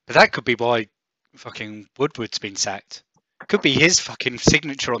 Possibly, but that could be why fucking Woodward's been sacked. Could be his fucking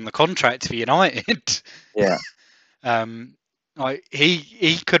signature on the contract for United. Yeah. Like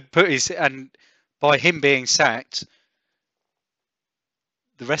he could put his, and by him being sacked,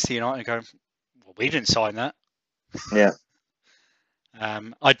 the rest of United go, well, we didn't sign that. Yeah.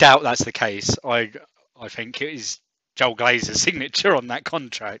 I doubt that's the case. I think it is Joel Glazer's signature on that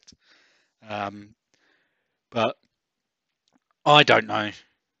contract. But I don't know.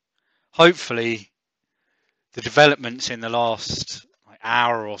 Hopefully, the developments in the last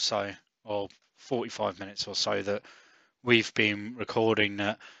hour or so, or 45 minutes or so that we've been recording,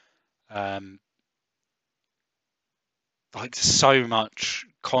 that like so much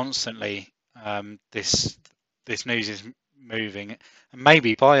constantly, this news is moving, and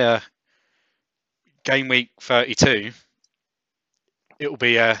maybe by game week 32, it'll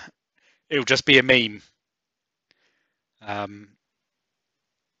just be a meme,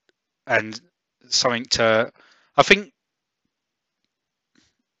 and something to, I think,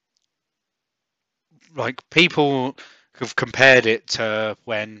 like people have compared it to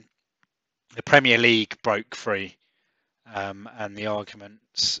when the Premier League broke free, and the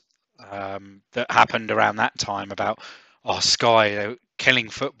arguments that happened around that time about Sky killing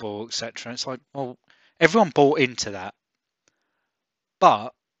football, etc. It's like, well, everyone bought into that,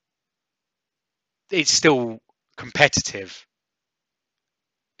 but it's still competitive,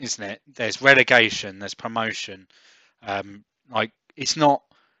 isn't it? There's relegation, there's promotion. Like it's not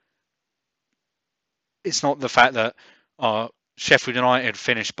the fact that Sheffield United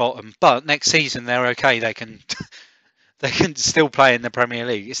finished bottom, but next season they're okay. They can still play in the Premier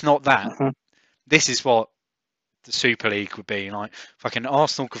League. It's not that. Mhm. This is what the Super League would be like. Fucking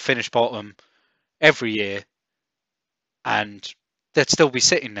Arsenal could finish bottom every year, and they'd still be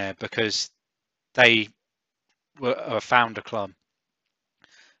sitting there because they were a founder club.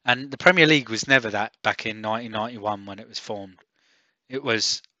 And the Premier League was never that back in 1991 when it was formed. It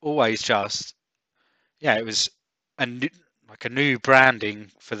was always just, it was a new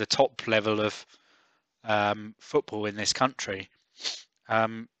branding for the top level of football in this country.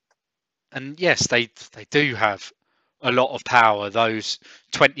 And yes, they do have a lot of power, those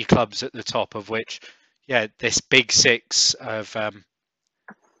 20 clubs at the top, of which, this big six have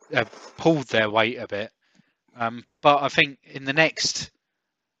pulled their weight a bit. But I think in the next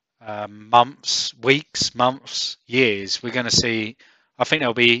months, years, we're going to see, I think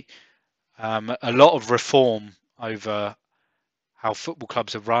there'll be a lot of reform over how football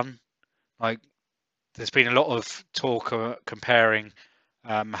clubs are run. Like, there's been a lot of talk comparing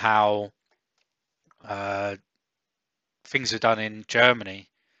how things are done in Germany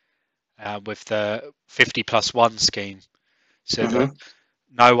with the 50+1 scheme, so that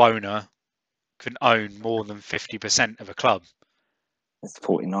no owner can own more than 50% of a club. It's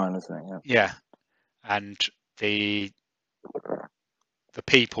 49, isn't it? Yeah, and the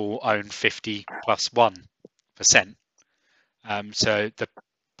people own 50+1%. So the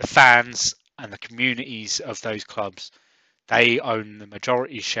fans and the communities of those clubs, they own the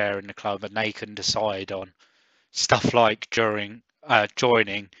majority share in the club, and they can decide on stuff like joining a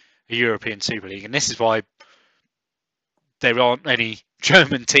European Super League. And this is why there aren't any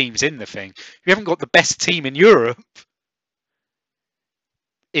German teams in the thing. You haven't got the best team in Europe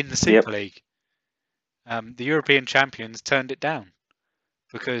in the Super League. The European champions turned it down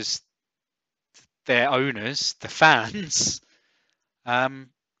because their owners, the fans,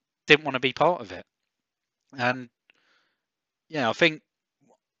 didn't want to be part of it. And I think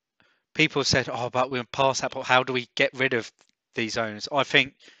people said, "Oh, but we're past that. But how do we get rid of these owners?" I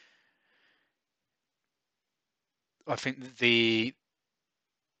think the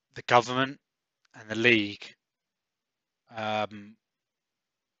government and the league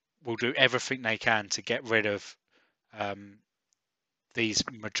will do everything they can to get rid of these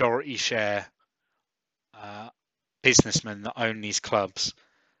majority share businessmen that own these clubs,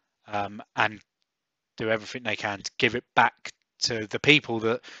 and do everything they can to give it back to the people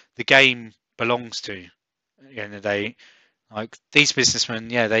that the game belongs to. At the end of the day, like these businessmen,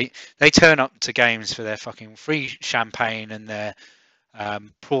 yeah, they turn up to games for their fucking free champagne and their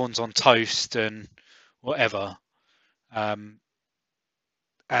prawns on toast and whatever. But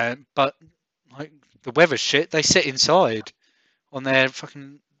like the weather's shit, they sit inside on their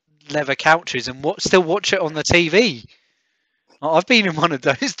fucking leather couches and still watch it on the TV. I've been in one of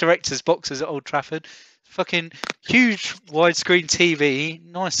those director's boxes at Old Trafford. Fucking huge widescreen TV,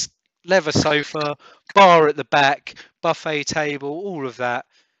 nice leather sofa, bar at the back, buffet table, all of that.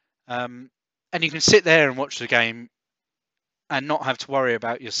 And you can sit there and watch the game and not have to worry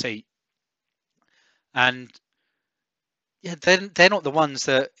about your seat. And yeah, they're not the ones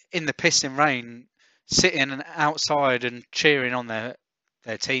that in the pissing rain sitting outside and cheering on their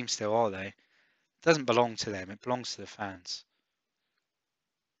team still, are they? It doesn't belong to them. It belongs to the fans.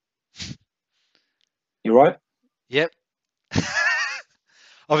 You're right. Yep.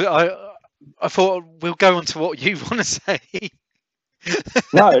 I thought we'll go on to what you want to say.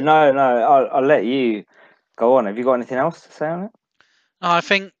 No. I'll let you go on. Have you got anything else to say on it? I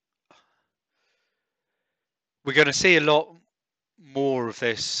think we're going to see a lot more of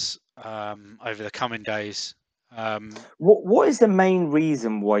this over the coming days. What is the main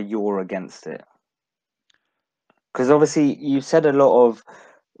reason why you're against it? Because obviously you said a lot of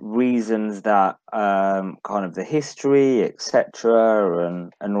reasons that kind of the history, etc.,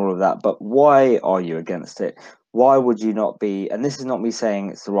 and all of that. But why are you against it? Why would you not be? And this is not me saying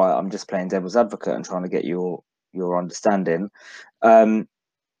it's the right. I'm just playing devil's advocate and trying to get your understanding.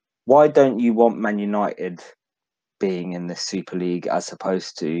 Why don't you want Man United being in the Super League as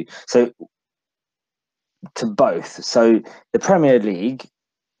opposed to both? So the Premier League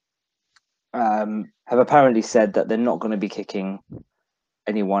have apparently said that they're not going to be kicking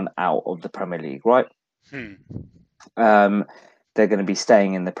anyone out of the Premier League, right? They're going to be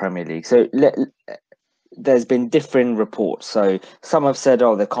staying in the Premier League. So there's been differing reports. So some have said,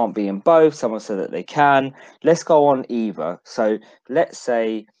 oh, they can't be in both. Some have said that they can. Let's go on either. So let's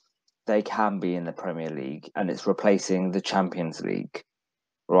say they can be in the Premier League and it's replacing the Champions League,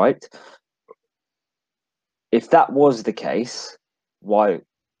 right? If that was the case, why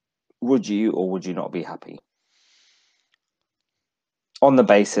would you or would you not be happy? On the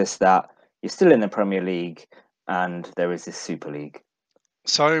basis that you're still in the Premier League and there is this Super League.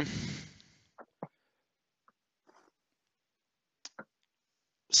 So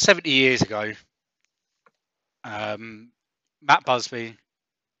 70 years ago, Matt Busby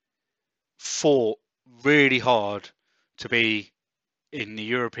fought really hard to be in the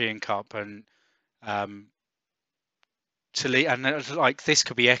European Cup and to lead, and like this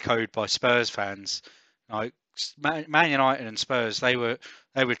could be echoed by Spurs fans. Like Man United and Spurs, they were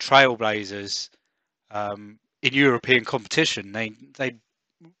trailblazers in European competition. They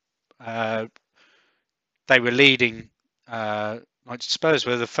were leading. Like Spurs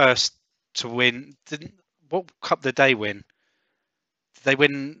were the first to win. What cup did they win? Did they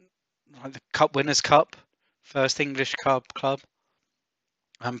win like the Cup Winners' Cup, first English club?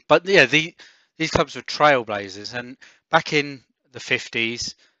 But yeah, these clubs were trailblazers, and back in the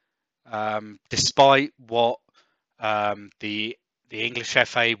 50s, despite what the English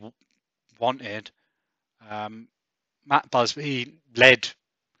FA wanted, Matt Busby led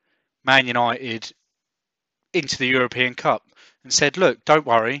Man United into the European Cup and said, "Look, don't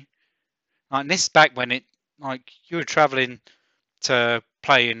worry." Like, and this is back when you were travelling to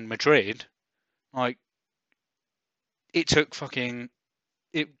play in Madrid. Like it took 2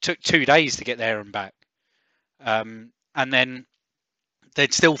 days to get there and back, and then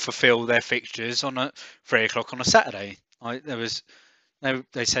they'd still fulfil their fixtures on a 3 o'clock on a Saturday. Like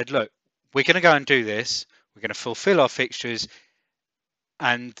they said, look, we're going to go and do this. We're going to fulfil our fixtures.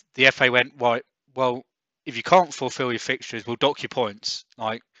 And the FA went, right, well, if you can't fulfil your fixtures, we'll dock your points.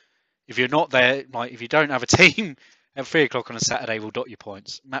 Like if you're not there, like if you don't have a team at 3 o'clock on a Saturday, we'll dock your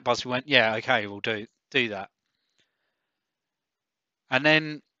points. Matt Busby went, yeah, okay, we'll do that. And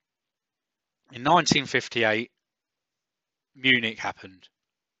then in 1958, Munich happened.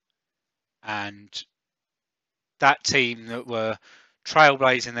 And that team that were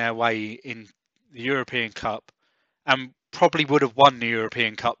trailblazing their way in the European Cup and probably would have won the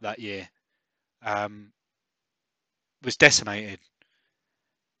European Cup that year, was decimated.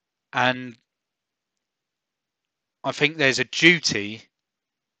 And I think there's a duty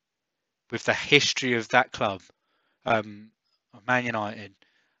with the history of that club, of Man United,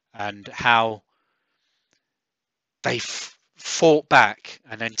 and how they fought back,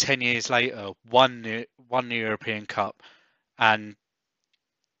 and then 10 years later won the European Cup, and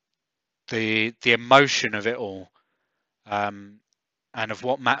the emotion of it all, and of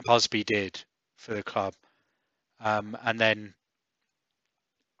what Matt Busby did for the club, and then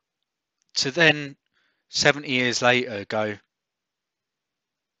to then 70 years later go,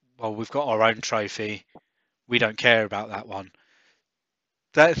 well, we've got our own trophy, we don't care about that one.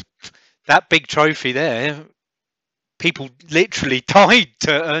 That big trophy there, people literally died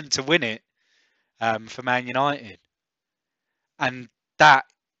to win it, for Man United, and that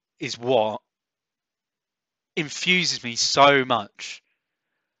is what infuses me so much,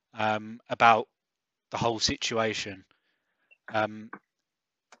 about the whole situation. And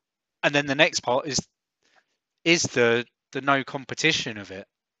then the next part is the no competition of it.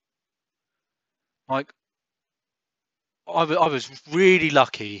 Like, I was really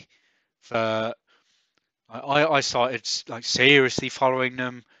lucky for. I started like seriously following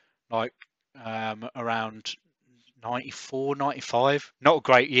them like around 94, 95. Not a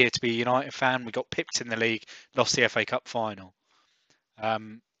great year to be a United fan. We got pipped in the league, lost the FA Cup final.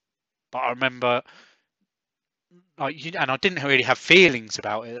 But I remember, and I didn't really have feelings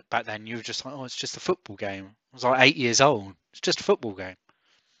about it back then. You were just like, oh, it's just a football game. I was like 8 years old. It's just a football game.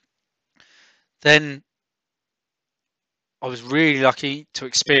 Then I was really lucky to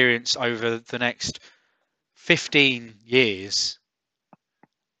experience over the next 15 years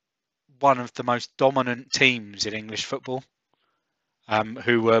one of the most dominant teams in English football,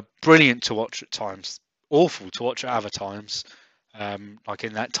 who were brilliant to watch at times, awful to watch at other times, like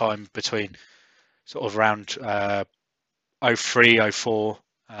in that time between sort of around 03, 04,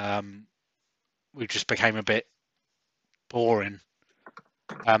 we just became a bit boring.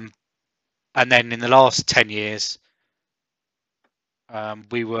 And then in the last 10 years,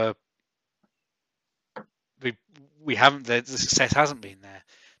 we haven't, the success hasn't been there.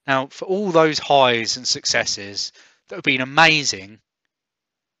 Now, for all those highs and successes that have been amazing,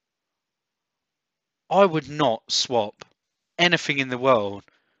 I would not swap anything in the world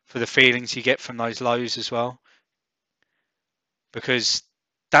for the feelings you get from those lows as well, because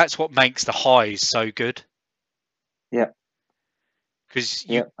that's what makes the highs so good. Yeah. Because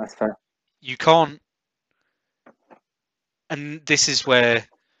that's fair. You can't, and this is where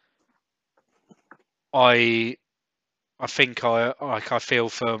I think I feel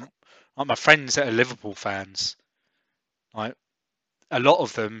for like my friends that are Liverpool fans. Like, a lot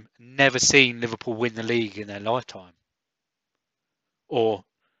of them never seen Liverpool win the league in their lifetime, or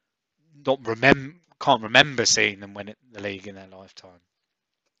can't remember seeing them win the league in their lifetime.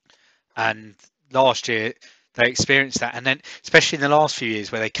 And last year they experienced that, and then especially in the last few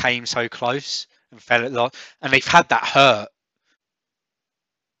years where they came so close and fell at last, and they've had that hurt.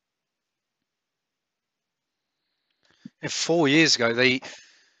 And 4 years ago they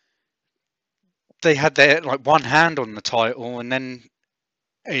had their like one hand on the title, and then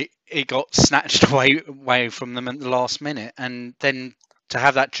it got snatched away from them at the last minute, and then to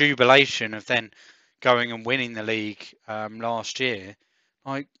have that jubilation of then going and winning the league last year,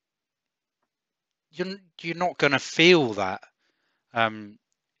 like, you're not going to feel that.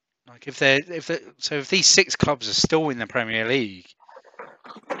 Like if these 6 clubs are still in the Premier League,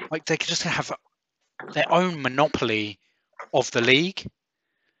 like they're just going to have their own monopoly of the league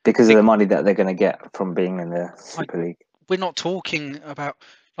because of the money that they're going to get from being in the Super League. We're not talking about,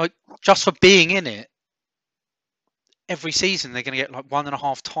 like, just for being in it. Every season they're going to get like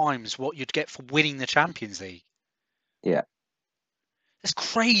 1.5 times what you'd get for winning the Champions League. Yeah, that's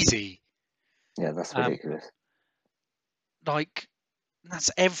crazy. Yeah, that's ridiculous. Like,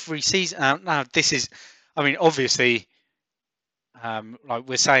 that's every season. Now this is, I mean, obviously, like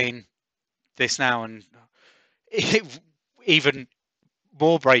we're saying this now, and even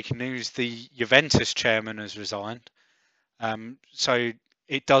more breaking news: the Juventus chairman has resigned. So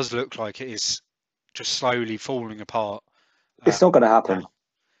it does look like it is just slowly falling apart. It's not going to happen. It's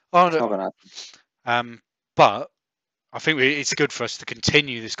not going to happen. But I think it's good for us to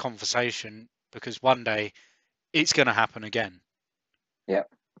continue this conversation, because one day it's going to happen again. Yeah.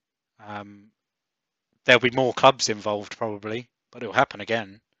 There'll be more clubs involved probably, but it'll happen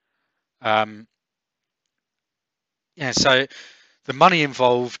again. Yeah. So the money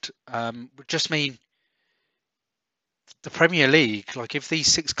involved would just mean the Premier League. Like, if these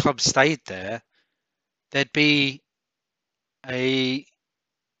 6 clubs stayed there, there'd be it'd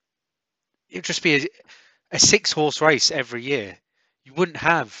just be a 6-horse race every year. You wouldn't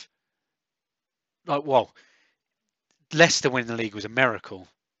have Leicester winning the league was a miracle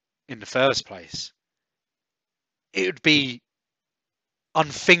in the first place. It would be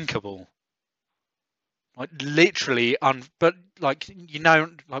unthinkable, like literally but like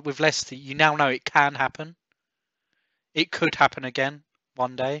with Leicester, you now know it can happen. It could happen again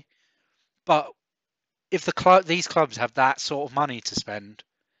one day, but if these clubs have that sort of money to spend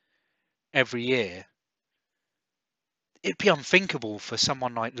every year, it'd be unthinkable for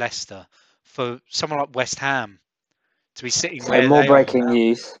someone like Leicester, for someone like West Ham, to be sitting where more they breaking are.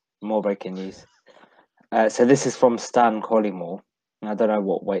 news. More breaking news. So this is from Stan Collymore. I don't know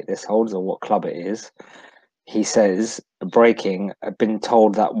what weight this holds or what club it is. He says, breaking, I've been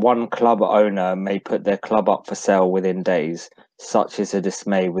told that one club owner may put their club up for sale within days. Such is a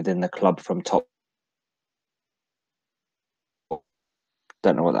dismay within the club from top.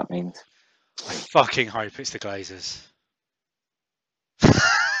 Don't know what that means. I fucking hope it's the Glazers.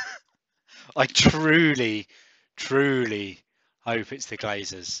 I truly, truly hope it's the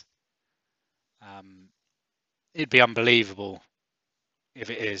Glazers. It'd be unbelievable if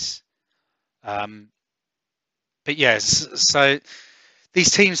it is. But yes, so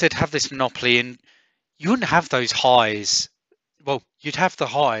these teams that have this monopoly, and you wouldn't have those highs. Well, you'd have the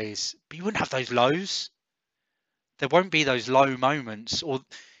highs, but you wouldn't have those lows. There won't be those low moments, or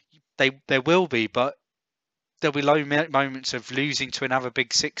there will be, but there'll be low moments of losing to another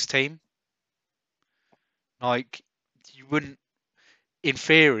Big Six team. Like, you wouldn't, in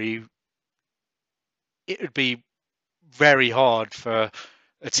theory, it would be very hard for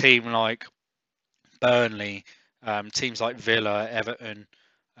a team like Burnley, teams like Villa, Everton,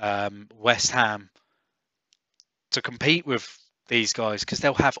 West Ham to compete with these guys, because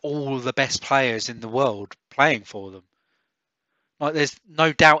they'll have all the best players in the world playing for them. Like, there's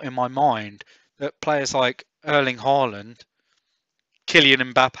no doubt in my mind that players like Erling Haaland,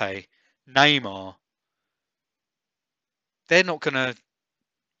 Kylian Mbappe, Neymar, they're not going to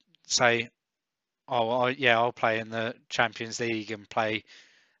say, I'll play in the Champions League and play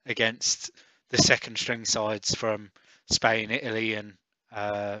against the second string sides from Spain, Italy, and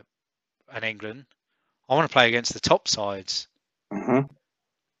England. I want to play against the top sides. Mm-hmm.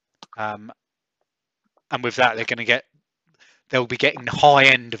 And with that, they'll be getting the high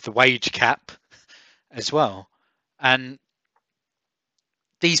end of the wage cap as well. And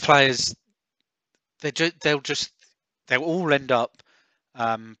these players, they'll all end up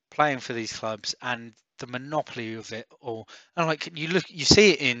playing for these clubs, and the monopoly of it all. And like, you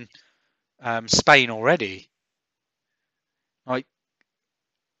see it in Spain already. Like,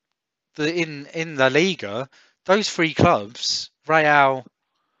 in La Liga, those three clubs, Real,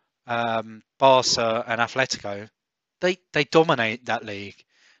 Barca, and Atletico, they dominate that league.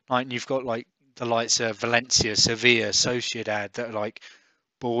 Like, you've got like the likes of Valencia, Sevilla, Sociedad that are like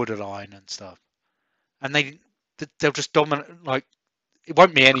borderline and stuff, and they'll just dominate. Like, it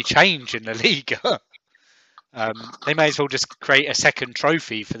won't be any change in the Liga. They may as well just create a second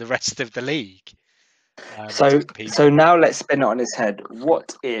trophy for the rest of the league. So now let's spin it on its head.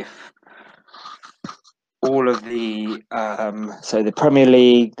 What if all of the so the Premier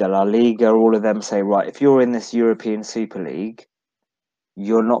League, the La Liga, all of them say, right, if you're in this European Super League,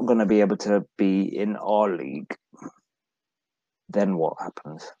 you're not going to be able to be in our league. Then what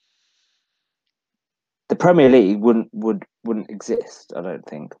happens? The Premier League wouldn't exist, I don't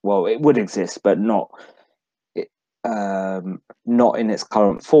think. Well, it would exist, but not in its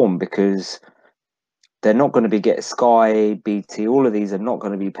current form, because they're not going to be getting Sky, BT. All of these are not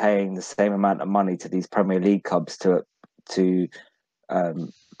going to be paying the same amount of money to these Premier League clubs to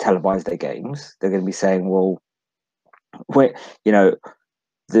televise their games. They're going to be saying, well,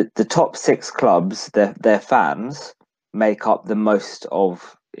 the top 6 clubs, their fans make up the most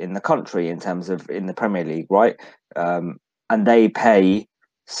of in the country in terms of in the Premier League, right? And they pay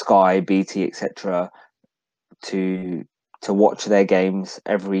Sky, BT, etc. to watch their games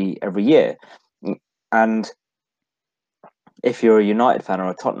every year. And if you're a United fan or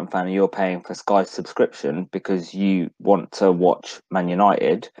a Tottenham fan and you're paying for Sky's subscription because you want to watch Man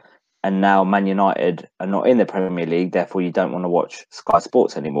United, and now Man United are not in the Premier League, therefore you don't want to watch Sky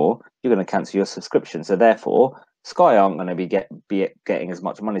Sports anymore, you're going to cancel your subscription. So therefore, Sky aren't going to be getting as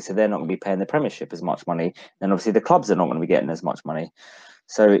much money, so they're not going to be paying the Premiership as much money. And obviously the clubs are not going to be getting as much money.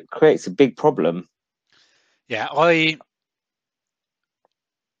 So it creates a big problem. Yeah,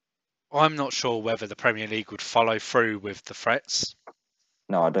 I'm not sure whether the Premier League would follow through with the threats.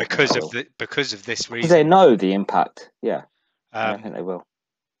 No, I don't because of this reason. Because they know the impact. Yeah, I don't think they will.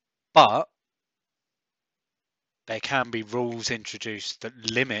 But there can be rules introduced that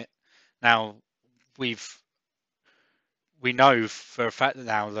limit. Now, we know for a fact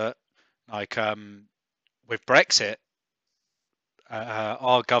now that, like, with Brexit,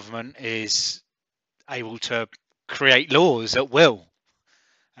 our government is able to create laws at will.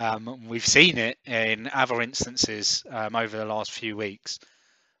 We've seen it in other instances over the last few weeks.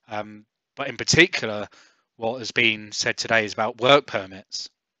 But in particular, what has been said today is about work permits.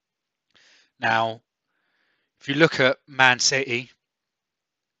 Now, if you look at Man City,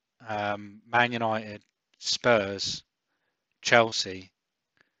 Man United, Spurs, Chelsea,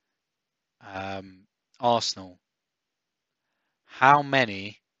 Arsenal, how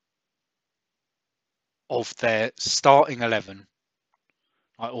many of their starting 11,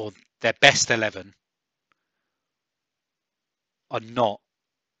 or their best 11, are not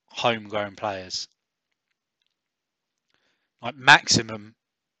homegrown players? Like, maximum,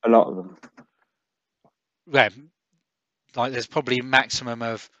 A lot of them. yeah, like there's probably maximum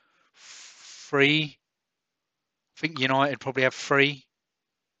of 3. I think United probably have 3,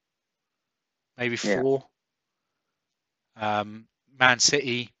 maybe 4. Man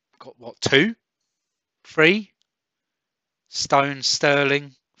City got what, 2, 3? Stones,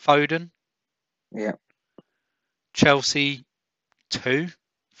 Sterling, Foden. Yeah. Chelsea 2,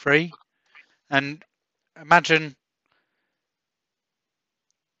 3. And imagine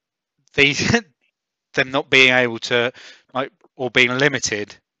these them not being able to, like, or being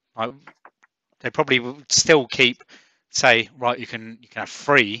limited. Like, they probably would still keep, say, right, you can have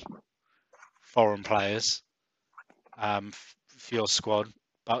 3 foreign players for your squad,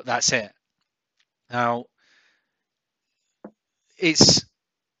 but that's it. Now,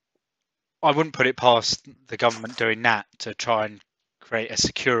 I wouldn't put it past the government doing that to try and create a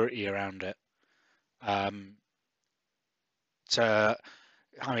security around it. I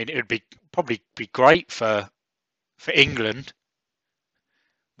mean, it would probably be great for England,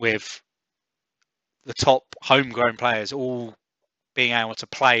 with the top homegrown players all being able to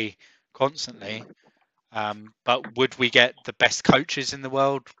play constantly. But would we get the best coaches in the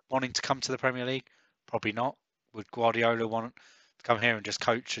world wanting to come to the Premier League? Probably not. Would Guardiola want to come here and just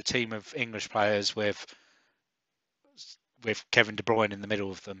coach a team of English players with Kevin De Bruyne in the middle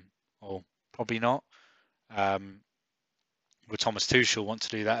of them? Or probably not. Would Thomas Tuchel want to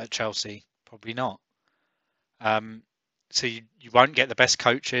do that at Chelsea? Probably not. So you won't get the best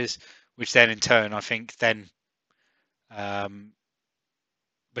coaches, which then in turn, I think, then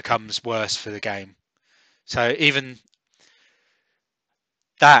becomes worse for the game. So even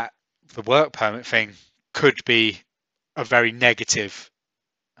that, the work permit thing, could be a very negative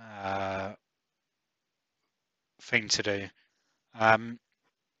thing to do. Then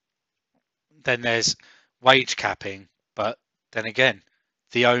there's wage capping, but then again,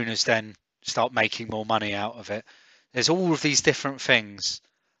 the owners then start making more money out of it. There's all of these different things.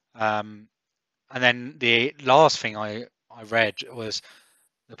 And then the last thing I read was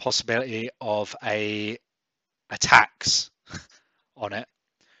the possibility of a tax on it,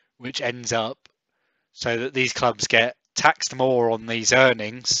 which ends up so that these clubs get taxed more on these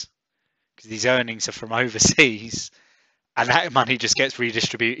earnings, because these earnings are from overseas, and that money just gets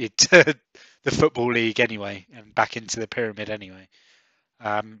redistributed to the Football League anyway, and back into the pyramid anyway.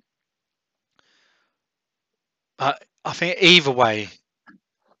 But I think either way,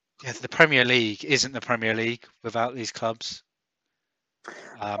 yeah, the Premier League isn't the Premier League without these clubs.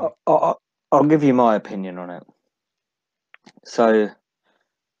 I'll give you my opinion on it. So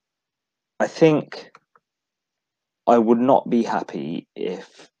I think I would not be happy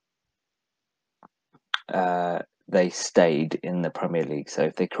if they stayed in the Premier League. So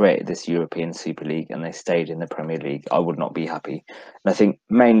if they created this European Super League and they stayed in the Premier League, I would not be happy. And I think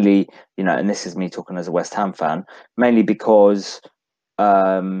mainly, and this is me talking as a West Ham fan, mainly because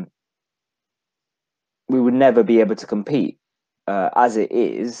we would never be able to compete. As it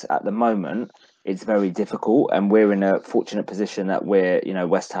is at the moment, it's very difficult, and we're in a fortunate position that we're,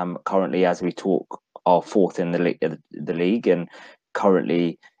 West Ham currently, as we talk, are 4th in the league and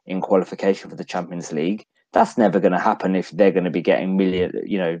currently in qualification for the Champions League. That's never going to happen if they're going to be getting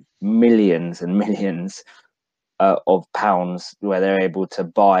millions and millions of pounds, where they're able to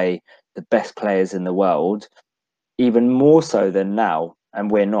buy the best players in the world, even more so than now, and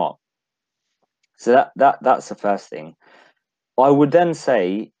we're not. So that's the first thing. I would then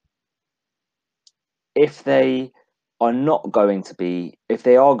say, if they are going to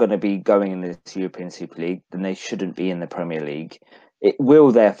be going in this European Super League, then they shouldn't be in the Premier League. It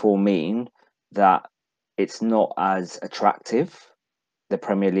will therefore mean that it's not as attractive. The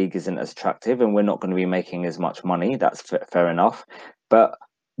Premier League isn't as attractive, and we're not going to be making as much money. That's fair enough. But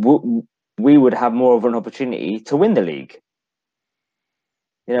we would have more of an opportunity to win the league.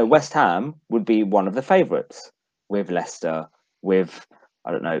 You know, West Ham would be one of the favourites with Leicester, with,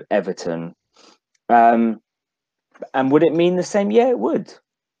 I don't know, Everton. And would it mean the same? Yeah, it would.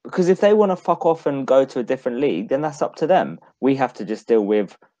 Because if they want to fuck off and go to a different league, then that's up to them. We have to just deal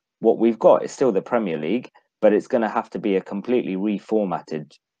with what we've got. It's still the Premier League, but it's going to have to be a completely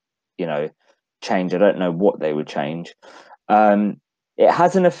reformatted, you know, change. I don't know what they would change. It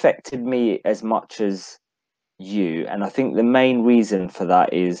hasn't affected me as much as you. And I think the main reason for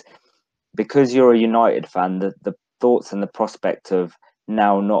that is because you're a United fan, the thoughts and the prospect of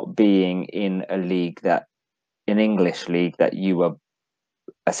now not being in a league that, an English league that you were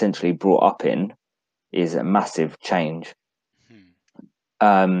essentially brought up in, is a massive change.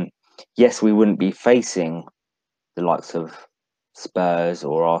 Yes, we wouldn't be facing the likes of Spurs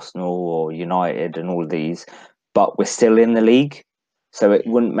or Arsenal or United and all these, but we're still in the league. So it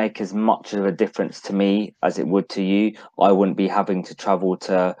wouldn't make as much of a difference to me as it would to you. I wouldn't be having to travel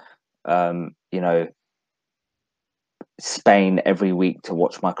to, you know, Spain every week to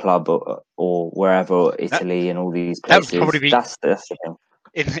watch my club, or wherever, Italy and all these That would places. probably be That's the thing.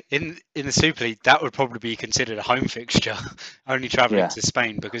 in the Super League. That would probably be considered a home fixture, only travelling Yeah. to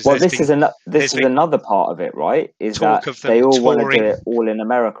Spain, because Well, there's this is been another part of it, right? Is talk that of them they all want to do touring. it all in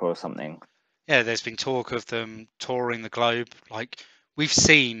America or something. Yeah, there's been talk of them touring the globe. Like, we've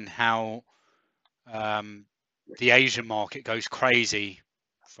seen how the Asian market goes crazy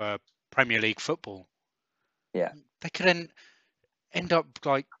for Premier League football. Yeah. They could end up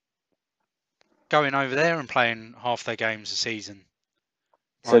like going over there and playing half their games a season.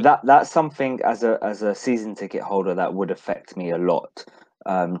 So Like, that's something as a season ticket holder that would affect me a lot,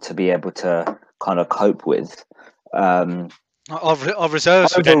 to be able to kind of cope with. our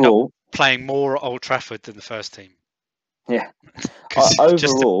reserves would end up Overall, playing more at Old Trafford than the first team. yeah. 'Cause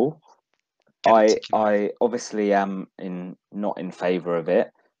just to Overall, get the I ticket money. I obviously am not in favour of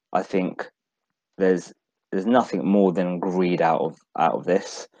it. I think there's nothing more than greed out of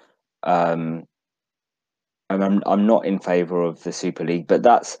this. And I'm not in favour of the Super League, but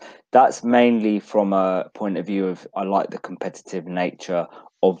that's mainly from a point of view of, I like the competitive nature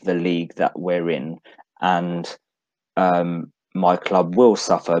of the league that we're in, and my club will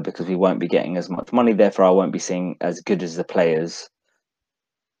suffer because we won't be getting as much money. Therefore, I won't be seeing as good as the players.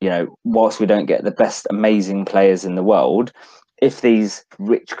 You know, whilst we don't get the best amazing players in the world, if these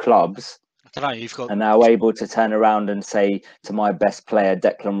rich clubs I don't know. You've got are now able to turn around and say to my best player,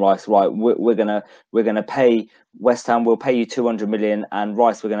 Declan Rice, right, we're gonna pay West Ham, we'll pay you 200 million, and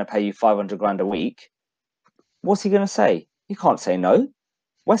Rice, we're gonna pay you 500 grand a week. What's he gonna say? He can't say no.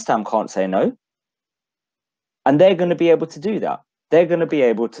 West Ham can't say no, and they're going to be able to do that. They're going to be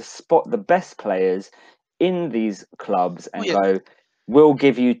able to spot the best players in these clubs and go, we'll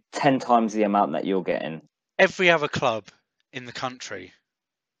give you 10 times the amount that you're getting. every other club in the country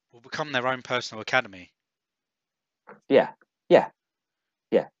will become their own personal academy. Yeah.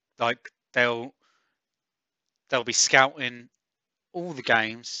 Like, they'll be scouting all the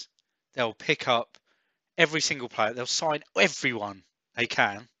games. They'll pick up every single player. They'll sign everyone they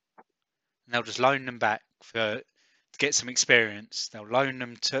can, and they'll just loan them back to get some experience. They'll loan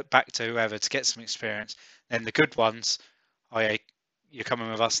them back to whoever to get some experience. Then the good ones, oh yeah, you're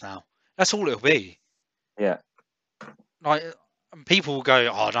coming with us now. That's all it'll be. Yeah. Like, and people will go,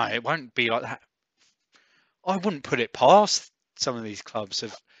 oh no, it won't be like that. I wouldn't put it past some of these clubs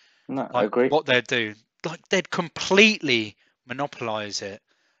of No, I agree. what they'd do. Like, they'd completely monopolise it,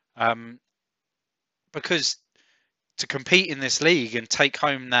 because to compete in this league and take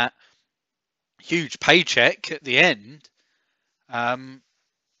home that huge paycheck at the end,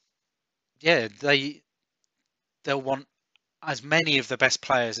 yeah, they'll want as many of the best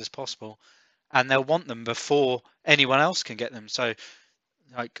players as possible, and they'll want them before anyone else can get them. So,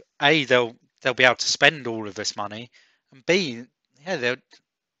 like, A, they'll be able to spend all of this money, and B, yeah, they'll,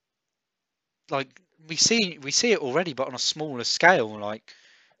 like, we see it already, but on a smaller scale, like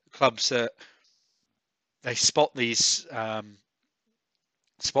clubs that they spot these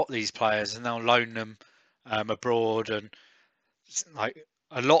players and they'll loan them abroad, and like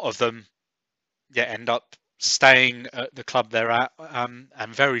a lot of them, yeah, end up staying at the club they're at,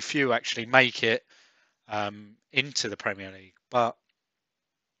 and very few actually make it into the Premier League. But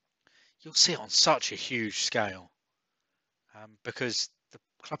you'll see it on such a huge scale, because the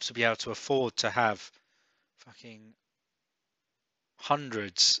clubs will be able to afford to have fucking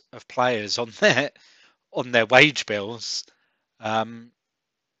hundreds of players on their wage bills,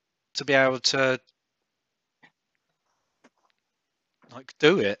 to be able to like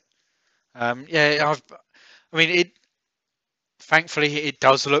do it. Yeah, I mean, thankfully, it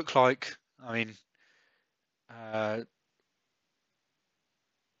does look like I mean,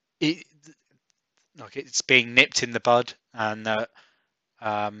 it like it's being nipped in the bud, and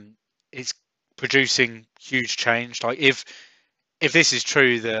it's producing huge change. Like if this is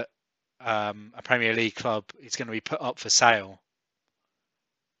true that a Premier League club is going to be put up for sale,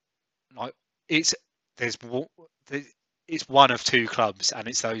 like it's it's one of two clubs, and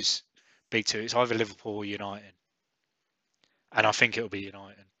it's those big two. It's either Liverpool or United, and I think it'll be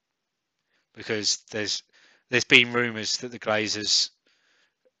United because there's been rumours that the Glazers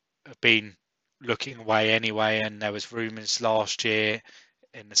have been looking away anyway, and there was rumours last year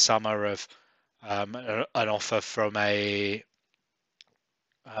in the summer of an offer from it's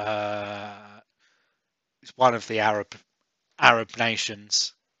one of the Arab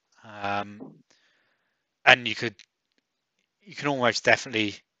nations, and you can almost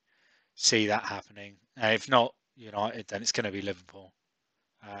definitely see that happening. If not United, then it's going to be Liverpool,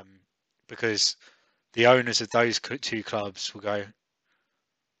 because the owners of those two clubs will go,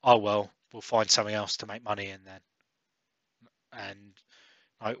 oh well, we'll find something else to make money in then. And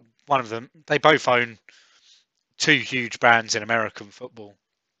like one of them, they both own two huge brands in American football.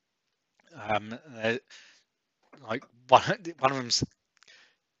 Like one of them's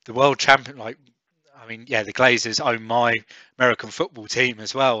the world champion. Like, I mean, yeah, the Glazers own my American football team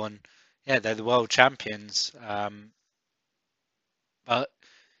as well, and yeah, they're the world champions. But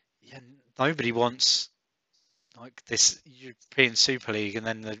yeah, nobody wants like this European Super League, and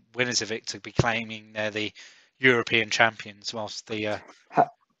then the winners of it to be claiming they're the European champions, whilst the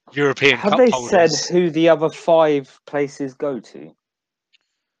European Have Cup they holders. said who the other 5 places go to?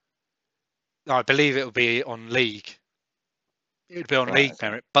 I believe it will be on league. It would be on Right, league okay.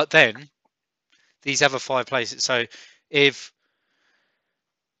 merit, but then these other 5 places. So if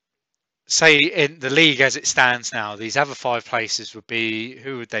say in the league as it stands now, these other 5 places would be,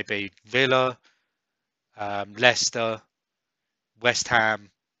 who would they be? Villa, Leicester, West Ham,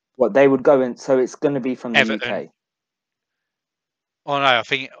 What they would go in? So it's going to be from the Everton. UK. Oh no, I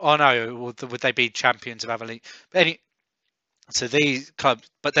think. Oh no, would they be champions of other league? But so these clubs,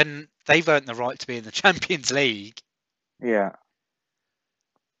 but then they've earned the right to be in the Champions League, Yeah.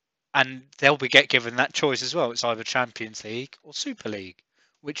 and they'll be given that choice as well. It's either Champions League or Super League.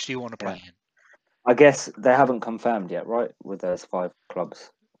 Which do you want to play in? I guess they haven't confirmed yet, right? With those 5 clubs.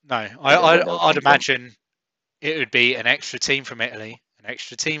 No, Where they'll I'd come from. imagine it would be an extra team from Italy, an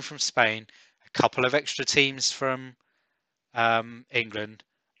extra team from Spain, a couple of extra teams from England,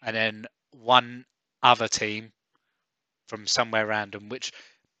 and then one other team from somewhere random, which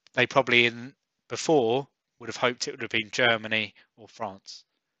they probably before would have hoped it would have been Germany or France.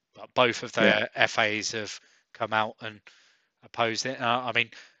 But both of their FAs have come out and opposed it. I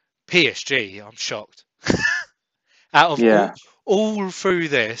mean, PSG, I'm shocked. Out of all through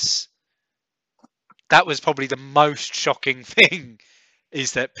this, that was probably the most shocking thing,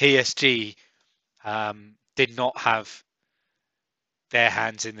 is that PSG did not have their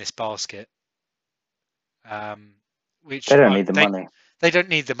hands in this basket. Which They don't need the money. They don't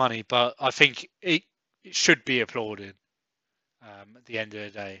need the money, but I think it should be applauded at the end of the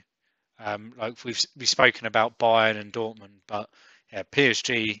day. Like we've spoken about Bayern and Dortmund, but yeah,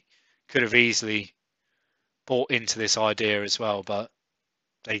 PSG could have easily bought into this idea as well, but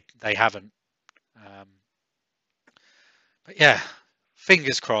they haven't. But yeah,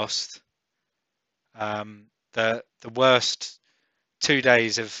 fingers crossed. The worst 2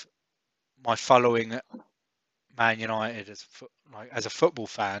 days of my following Man United as a football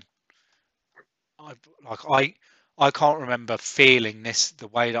fan, I can't remember feeling this the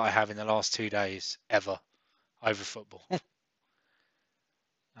way that I have in the last 2 days ever over football.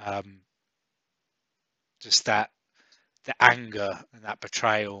 Just the anger and that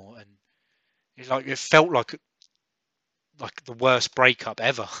betrayal, and it felt like the worst breakup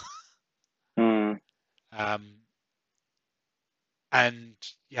ever. And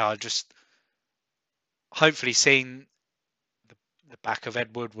yeah, I just hopefully seeing the back of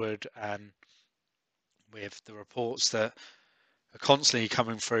Ed Woodward, and with the reports that are constantly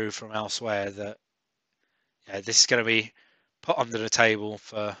coming through from elsewhere, that this is going to be put under the table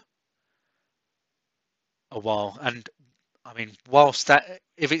for a while. And I mean, whilst that,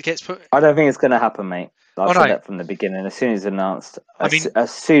 if it gets put, I don't think it's going to happen, mate. I said no. that from the beginning. As soon as announced, I mean,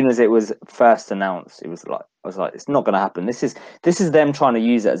 as soon as it was first announced, it was like I was like, it's not going to happen. This is them trying to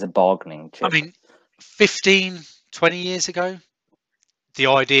use it as a bargaining chip. I mean, 15, 20 years ago, the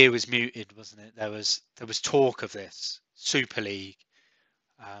idea was muted, wasn't it? There was talk of this Super League,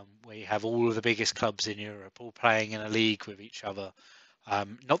 where you have all of the biggest clubs in Europe all playing in a league with each other.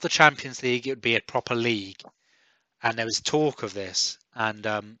 Not the Champions League; it would be a proper league. And there was talk of this, and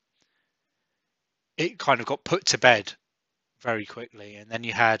it kind of got put to bed very quickly. And then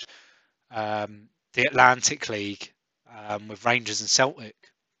you had the Atlantic League with Rangers and Celtic.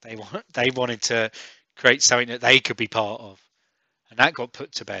 They wanted to create something that they could be part of, and that got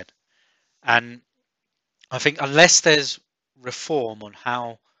put to bed. And I think unless there's reform on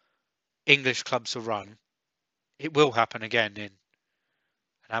how English clubs are run, it will happen again in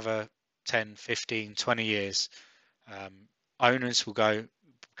another 10, 15, 20 years. Owners will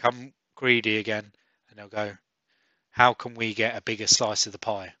become greedy again, and they'll go, how can we get a bigger slice of the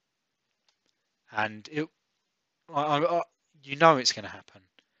pie? And it's going to happen.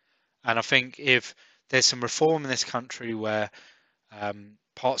 And I think if there's some reform in this country where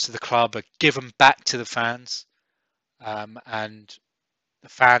parts of the club are given back to the fans, and the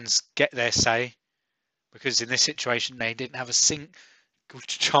fans get their say, because in this situation they didn't have a single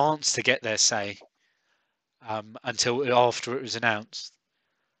chance to get their say until after it was announced,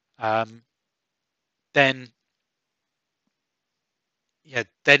 then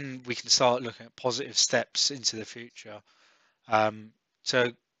we can start looking at positive steps into the future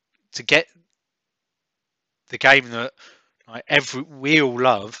to get the game that we all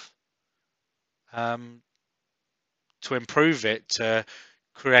love, to improve it, to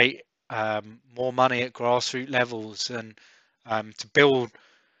create more money at grassroots levels, and to build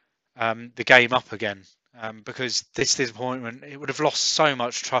the game up again. Because this disappointment, it would have lost so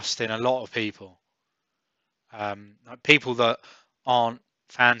much trust in a lot of people. People that aren't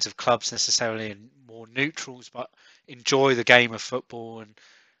fans of clubs necessarily, and more neutrals, but enjoy the game of football and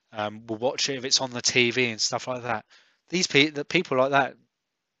will watch it if it's on the TV and stuff like that. People like that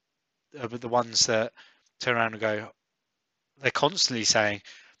are the ones that turn around and go, they're constantly saying,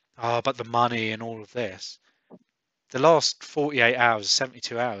 oh, but the money and all of this. The last 48 hours,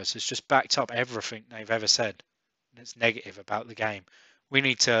 72 hours has just backed up everything they've ever said that's negative about the game. We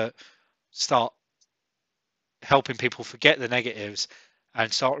need to start helping people forget the negatives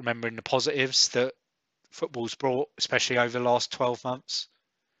and start remembering the positives that football's brought, especially over the last 12 months,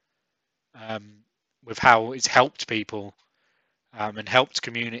 with how it's helped people and helped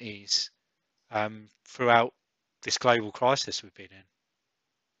communities throughout this global crisis we've been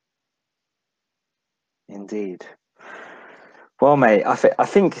in. Indeed. Well, mate, I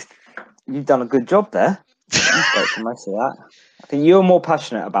think you've done a good job there. You spoke to most of that. I think you're more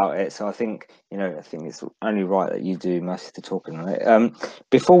passionate about it, so I think it's only right that you do most of the talking on it.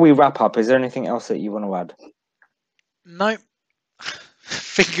 Before we wrap up, is there anything else that you want to add? No.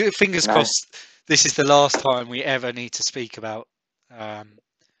 Fingers crossed. This is the last time we ever need to speak about the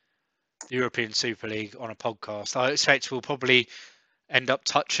European Super League on a podcast. I expect we'll probably end up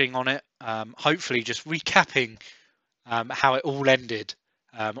touching on it. Hopefully, just recapping how it all ended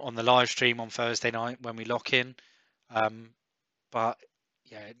on the live stream on Thursday night when we lock in. But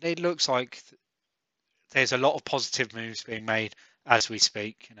yeah, it looks like there's a lot of positive moves being made as we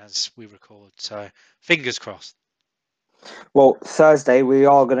speak and as we record. So fingers crossed. Well, Thursday we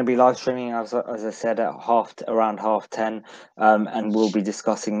are going to be live streaming, as I said, at around 10:30, and we'll be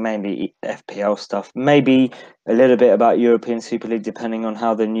discussing mainly FPL stuff, maybe a little bit about European Super League, depending on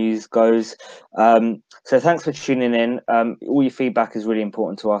how the news goes. So thanks for tuning in. All your feedback is really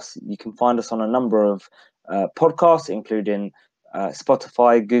important to us. You can find us on a number of podcasts, including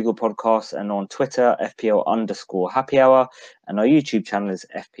Spotify, Google Podcasts, and on Twitter, FPL_Happy Hour, and our YouTube channel is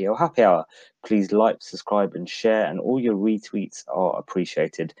FPL Happy Hour. Please like, subscribe, and share, and all your retweets are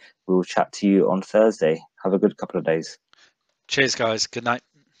appreciated. We will chat to you on Thursday. Have a good couple of days. Cheers, guys. Good night.